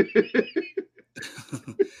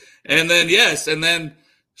 And then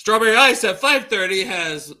Strawberry Ice at 5:30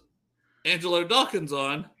 has Angelo Dawkins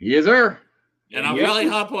on. Yes, sir. And I'll probably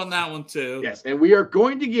hop on that one too. Yes, and we are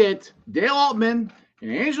going to get Dale Altman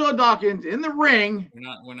and Angelo Dawkins in the ring.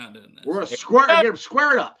 We're not doing that. We're going to get them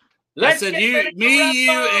squared up. I said you,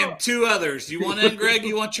 and 2 others. You want in, Greg?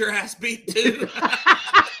 You want your ass beat too?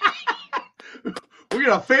 We're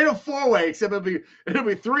gonna fatal 4-way, except it'll be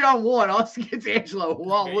 3-on-1. Us against Angelo.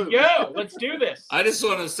 Go. Let's do this. I just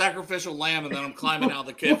want a sacrificial lamb, and then I'm climbing out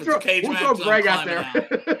the cage. If it's a cage match, throw Greg out there.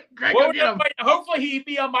 Greg, hopefully he'd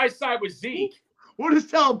be on my side with Zeke. We'll just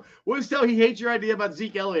tell him he hates your idea about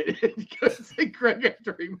Zeke Elliott. Take Greg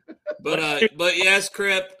after him. But yes,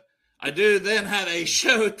 Crip, I do then have a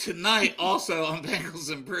show tonight also on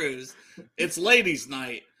Bengals and Brews. It's Ladies'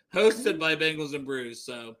 Night, hosted by Bengals and Brews.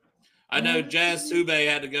 So I know Jazz Sube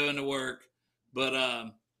had to go into work,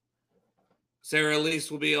 but Sarah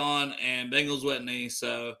Elise will be on and Bengals Whitney.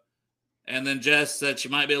 So, and then Jess said she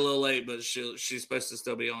might be a little late, but she's supposed to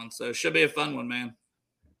still be on. So it should be a fun one, man.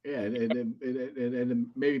 Yeah, and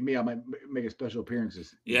maybe I might make a special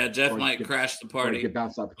appearances. Yeah, Jeff might crash the party. Get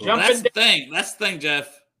bounced off the court. That's the thing. That's the thing,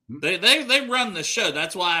 Jeff. They run the show.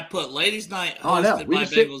 That's why I put Ladies' Night hosted by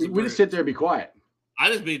Bengals. We just sit there and be quiet. I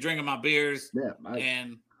just be drinking my beers. Yeah,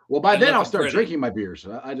 well, by then I'll start drinking my beers.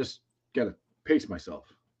 I just gotta pace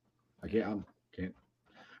myself. I can't.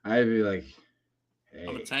 I'd be like, hey.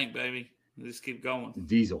 I'm a tank, baby. Just keep going.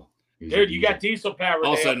 Diesel. Dude, you got diesel power.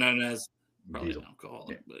 Also known as probably diesel. an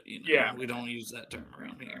alcoholic, but we don't use that term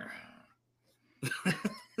around here.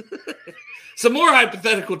 Some more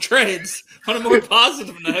hypothetical trades on a more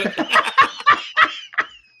positive note.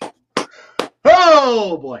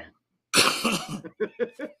 Oh boy.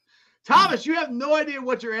 Thomas, you have no idea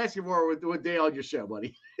what you're asking for with Dale on your show,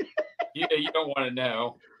 buddy. Yeah, you don't want to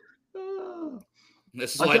know.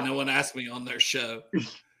 This is why no one asked me on their show.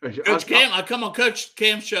 Coach Cam, I come on Coach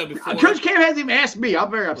Cam's show before. Coach Cam hasn't even asked me. I'm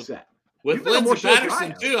very upset. With Lindsey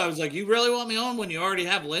Patterson, too. I was like, you really want me on when you already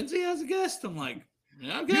have Lindsey as a guest? I'm like,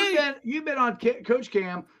 okay. You've been on Coach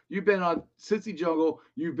Cam. You've been on Cincy Jungle.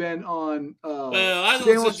 You've been on I was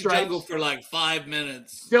on Cincy Jungle for like 5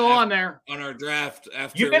 minutes. Still on there. On our draft.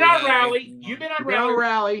 After You've been on Rally. You've been on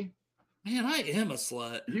Rally. Man, I am a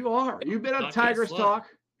slut. You are. You've been on Tigers Talk,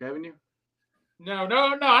 haven't you? No,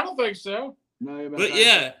 I don't think so. No, but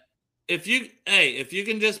yeah, if you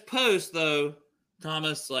can just post though,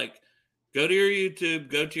 Thomas, go to your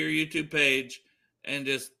YouTube page and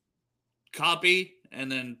just copy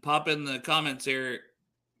and then pop in the comments here,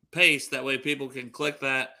 paste, that way people can click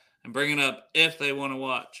that and bring it up if they want to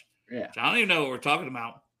watch. Yeah. I don't even know what we're talking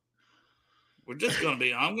about. I'm just gonna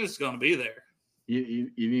be there.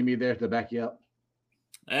 You need me there to back you up?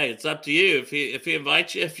 Hey, it's up to you. If he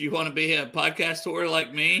invites you, if you want to be a podcast tour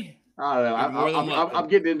like me. I don't know. I'm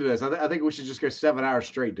getting into this. I think we should just go 7 hours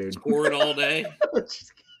straight, dude. Score it all day.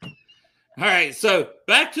 All right, so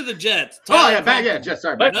back to the Jets. Jets.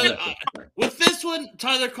 Sorry. With this this one,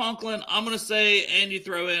 Tyler Conklin, I'm going to say, and you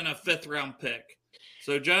throw in a 5th-round pick.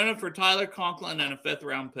 So Jonah for Tyler Conklin and a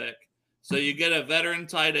 5th-round pick. So you get a veteran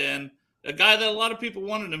tight end, a guy that a lot of people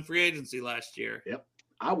wanted in free agency last year. Yep.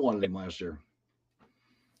 I wanted him last year.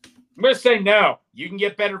 I'm going to say no. You can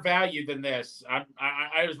get better value than this. I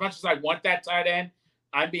as much as I want that tight end,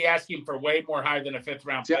 I'd be asking for way more high than a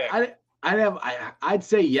 5th-round pick. I'd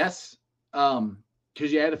say yes,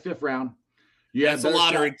 because you had a 5th round. Yeah, it's a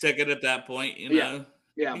lottery ticket at that point, you know.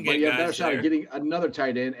 Yeah, but you have a better shot of getting another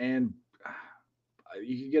tight end, and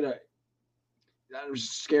you can get I'm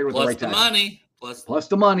just scared with the right tight end. Plus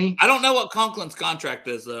the money. I don't know what Conklin's contract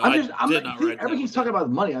is, though. Everything's talking about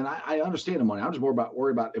the money, and I understand the money. I'm just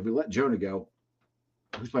worried about if we let Jonah go,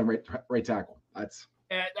 who's playing right tackle. That's.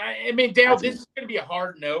 I mean, Dale, this is going to be a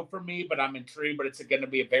hard no for me, but I'm intrigued. But it's going to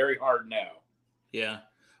be a very hard no. Yeah,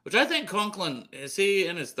 which I think Conklin, is he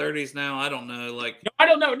in his 30s now? I don't know. No, I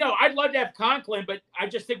don't know. No, I'd love to have Conklin, but I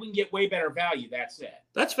just think we can get way better value. That's it.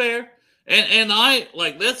 That's fair. And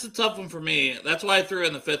that's a tough one for me. That's why I threw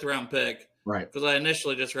in the 5th-round pick. Right. Because I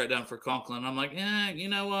initially just wrote down for Conklin. I'm like, you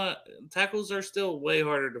know what? Tackles are still way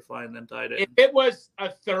harder to find than tight ends. If it was a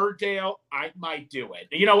 3rd, Dale, I might do it.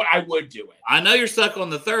 You know what? I would do it. I know you're stuck on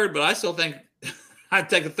the 3rd, but I still think I'd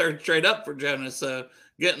take a 3rd straight up for Jonas. So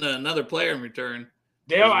getting another player in return.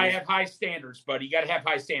 Dale, I have high standards, buddy. You got to have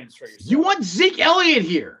high standards for yourself. You want Zeke Elliott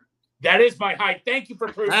here. That is my height. Thank you for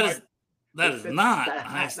proving that is not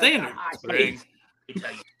high standards. Let me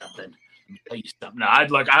tell you something. No,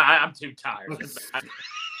 I'm too tired.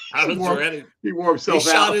 I was ready. He wore himself out. He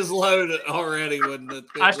shot his load already when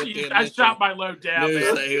I shot my load down.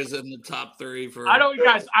 Man. He was in the top 3 for. I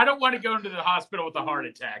don't want to go into the hospispittal with a heart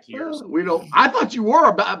attack here. So. We don't. I thought you were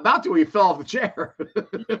about to when you fell off the chair.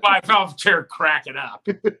 I fell off the chair, cracking up.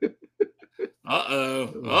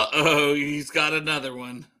 Uh-oh. He's got another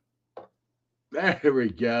one. There we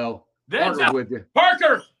go. Parker's with you.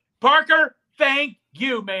 Parker, thank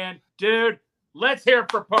you, man. Dude, let's hear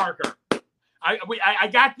it for Parker. I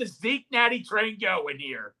got the Zeke Natty train going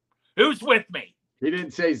here. Who's with me? He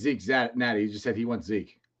didn't say Zeke Natty. He just said he wants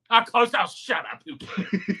Zeke. I'm close. I'll shut up. Who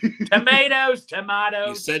cares? Tomatoes.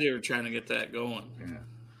 You said you were trying to get that going.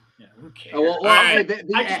 Yeah, who cares? Oh, well, the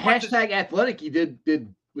hashtag athletic, he did at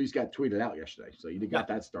least got tweeted out yesterday. So you got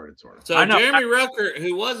that started, sort of. So Jeremy Ruckert,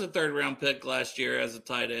 who was a 3rd-round pick last year as a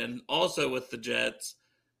tight end, also with the Jets.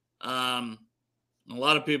 A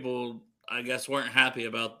lot of people, I guess, weren't happy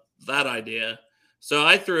about that idea. So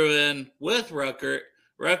I threw in with Ruckert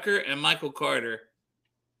and Michael Carter.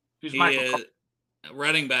 Who's Michael Carter?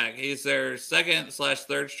 Running back. He's their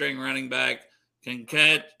 2nd/3rd string running back. Can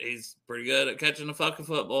catch. He's pretty good at catching the fucking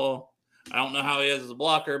football. I don't know how he is as a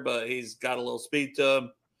blocker, but he's got a little speed to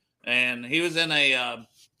him. And he was in a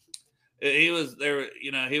what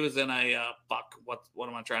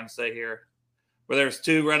am I trying to say here? Where there's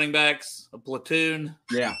 2 running backs, a platoon.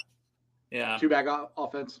 Yeah. 2-back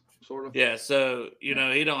offense, sort of. Yeah, so, he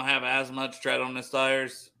don't have as much tread on his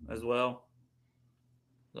tires as well.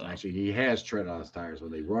 So. Actually, he has tread on his tires.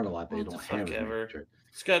 When they run a lot, they don't have tread.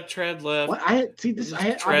 He's got tread left. What? I had to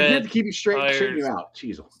keep you straighten you out.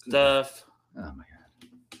 Jeez. Stuff. Oh, my God.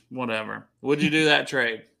 Whatever. Would you do that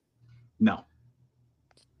trade? No.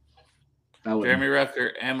 Jeremy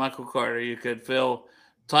Ruckert and Michael Carter. You could fill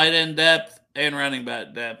tight end depth and running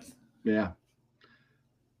back depth. Yeah.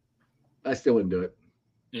 I still wouldn't do it.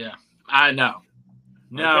 Yeah. I know.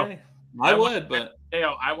 No. Okay. I would, but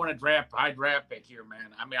Dale, I want a high draft pick here,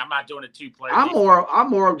 man. I mean, I'm not doing a 2-player. I'm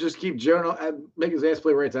more of just keep Jonah and make his ass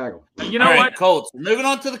play right tackle. You know what? Colts. We're moving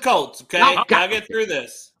on to the Colts. Okay, gotta get through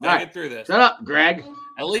this. Get through this. Shut up, Greg.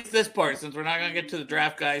 At least this part, since we're not gonna get to the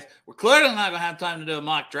draft, guys. We're clearly not gonna have time to do a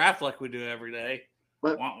mock draft like we do every day.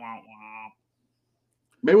 But,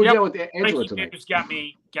 maybe we go with the Angela tonight. Just got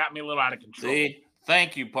me a little out of control. See,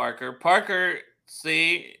 thank you, Parker. Parker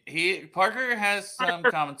has some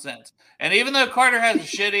common sense. And even though Carter has a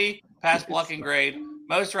shitty pass blocking grade,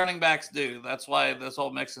 most running backs do. That's why this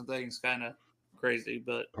whole mixing thing is kind of crazy.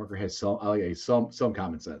 But Parker has some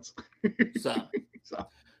common sense. Some.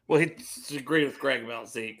 Well, he agreed with Greg about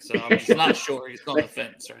Zeke, so I'm just not sure he's on the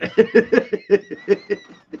fence, right?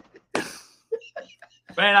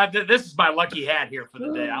 Man, this is my lucky hat here for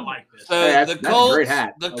the day. I like this. So that's a great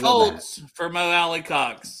hat. The Colts for Mo Alley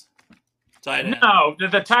Cox. Tight end. No,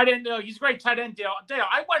 the tight end. No, he's a great tight end, Dale. Dale,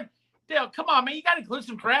 come on, man. You got to include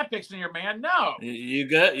some draft picks in here, man. No.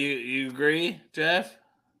 You agree, Jeff?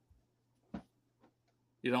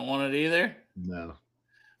 You don't want it either? No.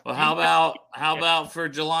 Well, how about for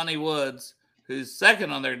Jelani Woods, who's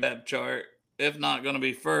 2nd on their depth chart, if not going to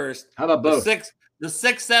be 1st? How about both? The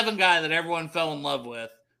 6'7" guy that everyone fell in love with.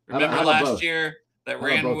 Remember How about last both? year that How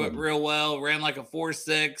ran about both of them? real well, ran like a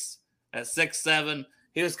 4.6 at 6.7.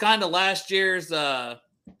 He was kind of last year's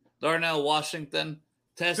Darnell Washington.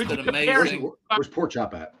 Tested Could you compare amazing. Where's Pork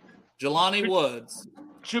Chop at? Jelani Woods.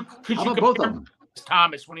 Could How you about both compare of them?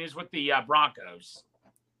 Thomas when he was with the Broncos?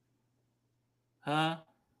 Huh?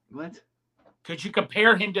 What? Could you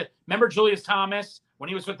compare him to? Remember Julius Thomas when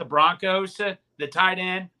he was with the Broncos, the tight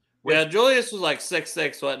end? Yeah, Julius was like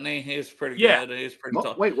 6'6", wasn't he? He was pretty Yeah. good. He was pretty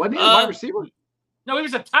tall. Wait, wasn't he a wide receiver? No, he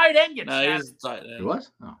was a tight end. No, he was tight end. He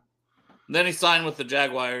was? Oh. Then he signed with the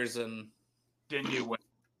Jaguars and Didn't do well.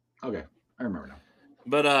 Okay. I remember now.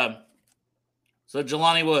 but so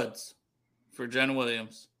Jelani Woods for Jonah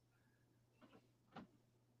Williams.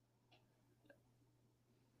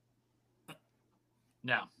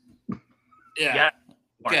 No. Yeah.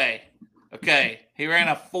 Okay. He ran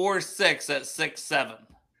a 4.6 at 6'7".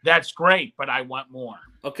 That's great, but I want more.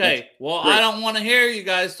 Okay. Well, great. I don't want to hear you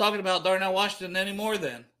guys talking about Darnell Washington anymore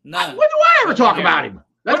then. None. When do I ever talk about him?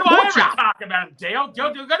 That's What do I Pork ever Chop. talk about him, Dale?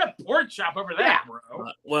 Go to Pork Chop over that, bro.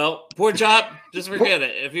 Well, poor Chop, just forget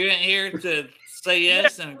it. If you ain't here to say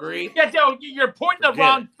yes and agree, Yeah, Dale, you're pointing the Forget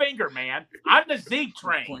wrong finger, man. I'm the Zeke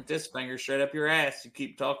train. point this finger straight up your ass. You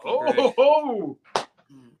keep talking. Greg. Oh,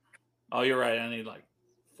 Oh, you're right. I need like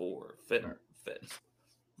 4 fit.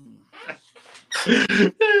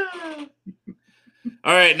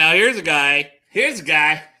 All right, now here's a guy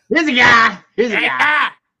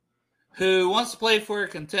who wants to play for a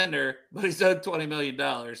contender, but he's owed $20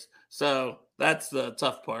 million. So that's the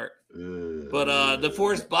tough part. But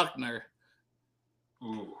DeForest Buckner,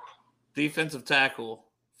 defensive tackle,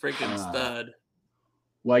 freaking stud.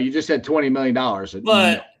 Well, you just said $20 million.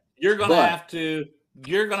 But you're gonna have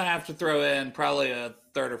to throw in probably a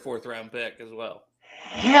 3rd or 4th round pick as well.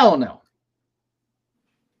 Hell no.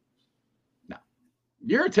 No.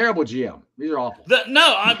 You're a terrible GM. These are awful.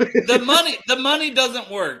 The money doesn't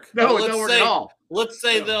work. No, But it don't work at all. Let's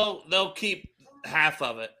say they'll keep half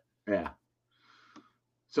of it. Yeah.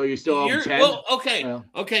 So you still owe 10? Well, okay. Well.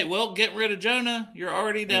 Okay, well, get rid of Jonah. You're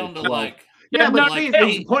already down to like Yeah, but like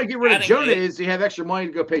the point of getting rid of adding Jonah eight. is you have extra money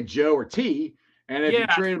to go pay Joe or T. And if you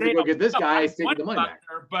trade him to go get this guy, he's taking the money back.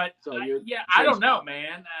 But So I don't know,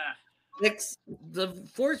 man. the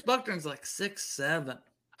Forrest Buckner's like 6'7".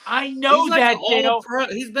 I know He's like that, Dale. Pro.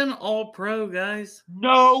 He's been all pro, guys.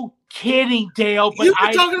 No kidding, Dale. But You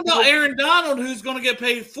were talking about Aaron Donald, who's going to get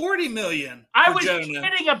paid $40 million. I was Jonah.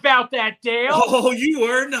 kidding about that, Dale. Oh, you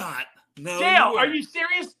were not. No, Dale, are you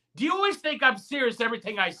serious? Do you always think I'm serious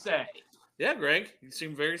everything I say? Yeah, Greg. You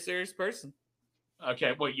seem a very serious person.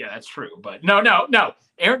 Okay, well, yeah, that's true. But no.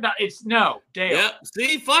 Aaron, it's no, Dale. Yeah.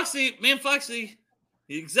 See, Foxy, me and Foxy.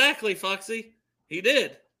 Exactly, Foxy. He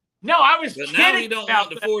did. No, I was But kidding. now you don't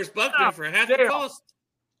want about DeForest Buckner No, for half the Dale. cost.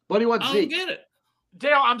 But he I wants don't Zeke. get it.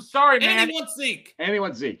 Dale, I'm sorry, And man. he wants Zeke. And he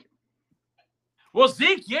wants Zeke. Well,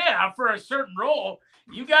 Zeke, yeah, for a certain role.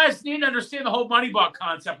 You guys need to understand the whole Moneyball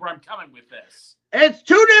concept where I'm coming with this. It's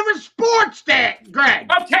two different sports,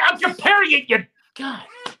 Greg. Okay, I'm comparing it. You God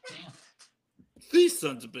damn. These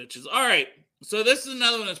sons of bitches. All right. So this is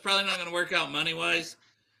another one that's probably not going to work out money-wise.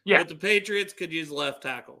 Yeah. But the Patriots could use a left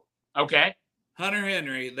tackle. Okay. Hunter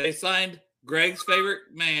Henry. They signed Greg's favorite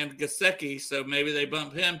man, Gesicki, so maybe they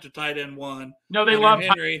bump him to tight end 1. No, they Hunter love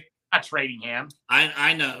Henry. not trading him.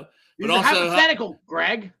 I know. He's But also, hypothetical,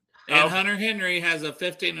 Greg. and Oh. Hunter Henry has a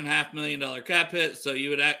 $15.5 million cap hit, so you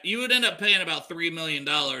would end up paying about $3 million,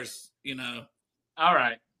 All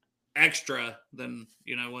right. extra than,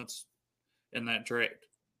 what's in that trade.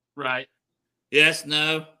 Right. Yes,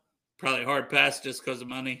 no, probably a hard pass just because of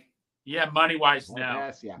money. Yeah, money-wise, no.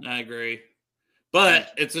 Yes, yeah. I agree.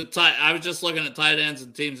 But it's a tight. I was just looking at tight ends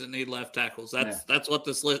and teams that need left tackles. That's what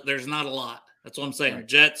this list. There's not a lot. That's what I'm saying. Right.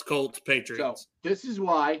 Jets, Colts, Patriots. So this is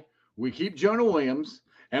why we keep Jonah Williams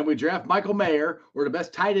and we draft Michael Mayer. We're the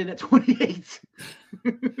best tight end at 28.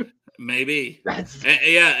 Maybe. That's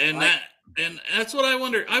And that's what I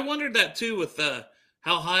wondered. I wondered that too with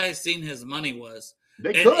how high I seen his money was. they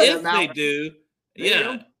And could. if now. they do, There you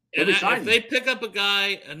go. and They'll be signing. if they pick up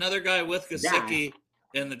another guy with Gesicki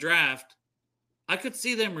in the draft, I could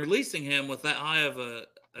see them releasing him with that high of a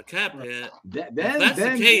cap hit. Then, If that's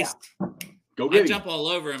the case, go I get him. jump all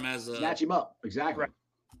over him as a. Snatch him up. Exactly.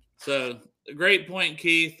 So, a great point,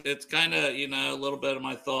 Keith. It's kind of, a little bit of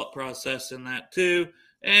my thought process in that too.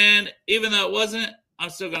 And even though it wasn't, I'm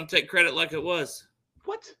still going to take credit like it was.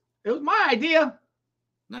 What? It was my idea.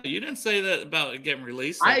 No, you didn't say that about it getting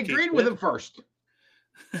released. I like Keith agreed with did. him first.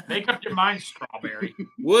 Make up your mind, Strawberry.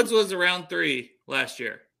 Woods was around 3 last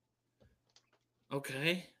year.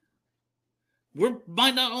 Okay. We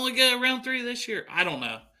might not only get around 3 this year. I don't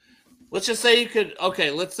know. Let's just say you could.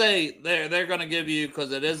 Okay, let's say they're going to give you,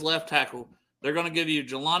 because it is left tackle. They're going to give you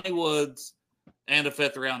Jelani Woods and a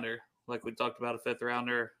 5th rounder, like we talked about a 5th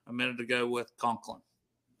rounder a minute ago with Conklin.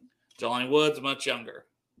 Jelani Woods much younger.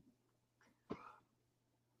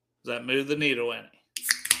 Does that move the needle any?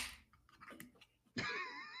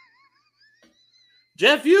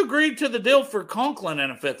 Jeff, you agreed to the deal for Conklin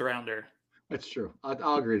and a 5th rounder. That's true.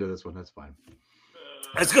 I'll agree to this one. That's fine.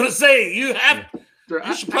 I was going to say, you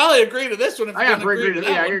should probably agree to this one. If I have to agree to that.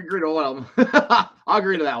 Yeah, I agree to one of them. I'll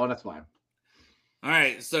agree to that one. That's fine. All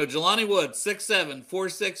right. So Jelani Woods, 6'7",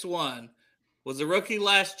 461, was a rookie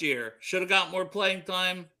last year. Should have got more playing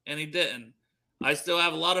time, and he didn't. I still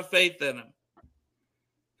have a lot of faith in him.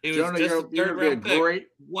 He was Jonah, just you're a going to be a great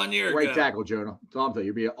 1 year right ago. tackle, Jonah. So I'm telling you,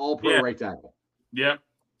 you'll be an all-pro right tackle. Yeah.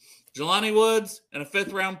 Jelani Woods and a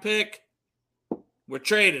 5th round pick were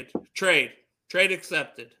traded. Trade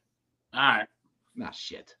accepted. All right. Nah,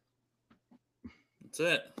 shit. That's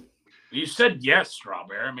it. You said yes,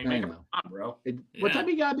 Strawberry. I mean, make it on, bro. What time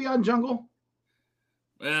you got to be on Jungle?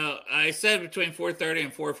 Well, I said between 4:30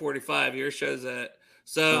 and 4:45. Yours shows that.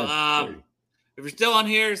 So, if you're still on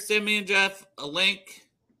here, send me and Jeff a link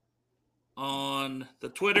on the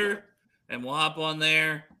Twitter, and we'll hop on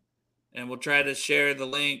there, and we'll try to share the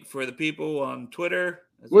link for the people on Twitter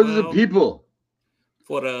as What well. are the people?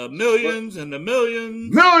 For the millions and the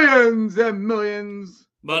millions. Millions and millions.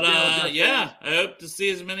 But, yeah, I hope to see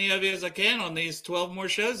as many of you as I can on these 12 more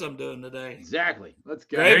shows I'm doing today. Exactly. Let's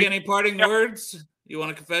go. Greg, any parting words? You want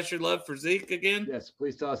to confess your love for Zeke again? Yes,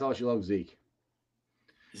 please tell us how much you love Zeke.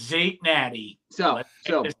 Zeke Natty. So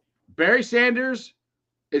Barry Sanders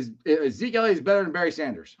is Zeke Elliott better than Barry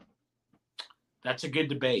Sanders? That's a good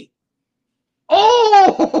debate.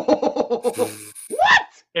 Oh, what?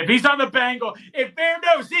 If he's on the Bengals,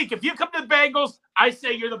 Zeke, if you come to the Bengals, I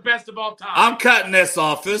say you're the best of all time. I'm cutting this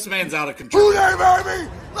off. This man's out of control. Who they, baby?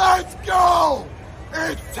 Let's go!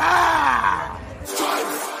 It's time!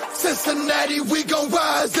 Cincinnati, we gon'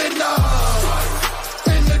 rise and up.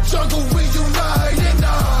 In the jungle, we united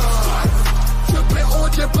up. Trippin'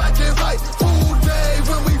 orange and black and white. All day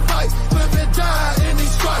when we fight, live and die in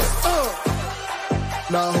these stripes.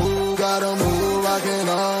 Now who got 'em, who rockin'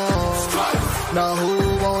 on? Now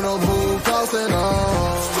who wanna move, tossing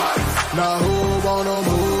on? Now who wanna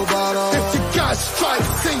move out on? If you got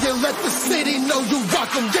stripes, then you let the city know you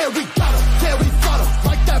rock 'em. Yeah, we got 'em, yeah, we fought 'em.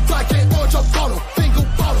 Like that black and orange up on 'em. Single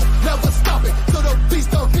bottle, never stop it.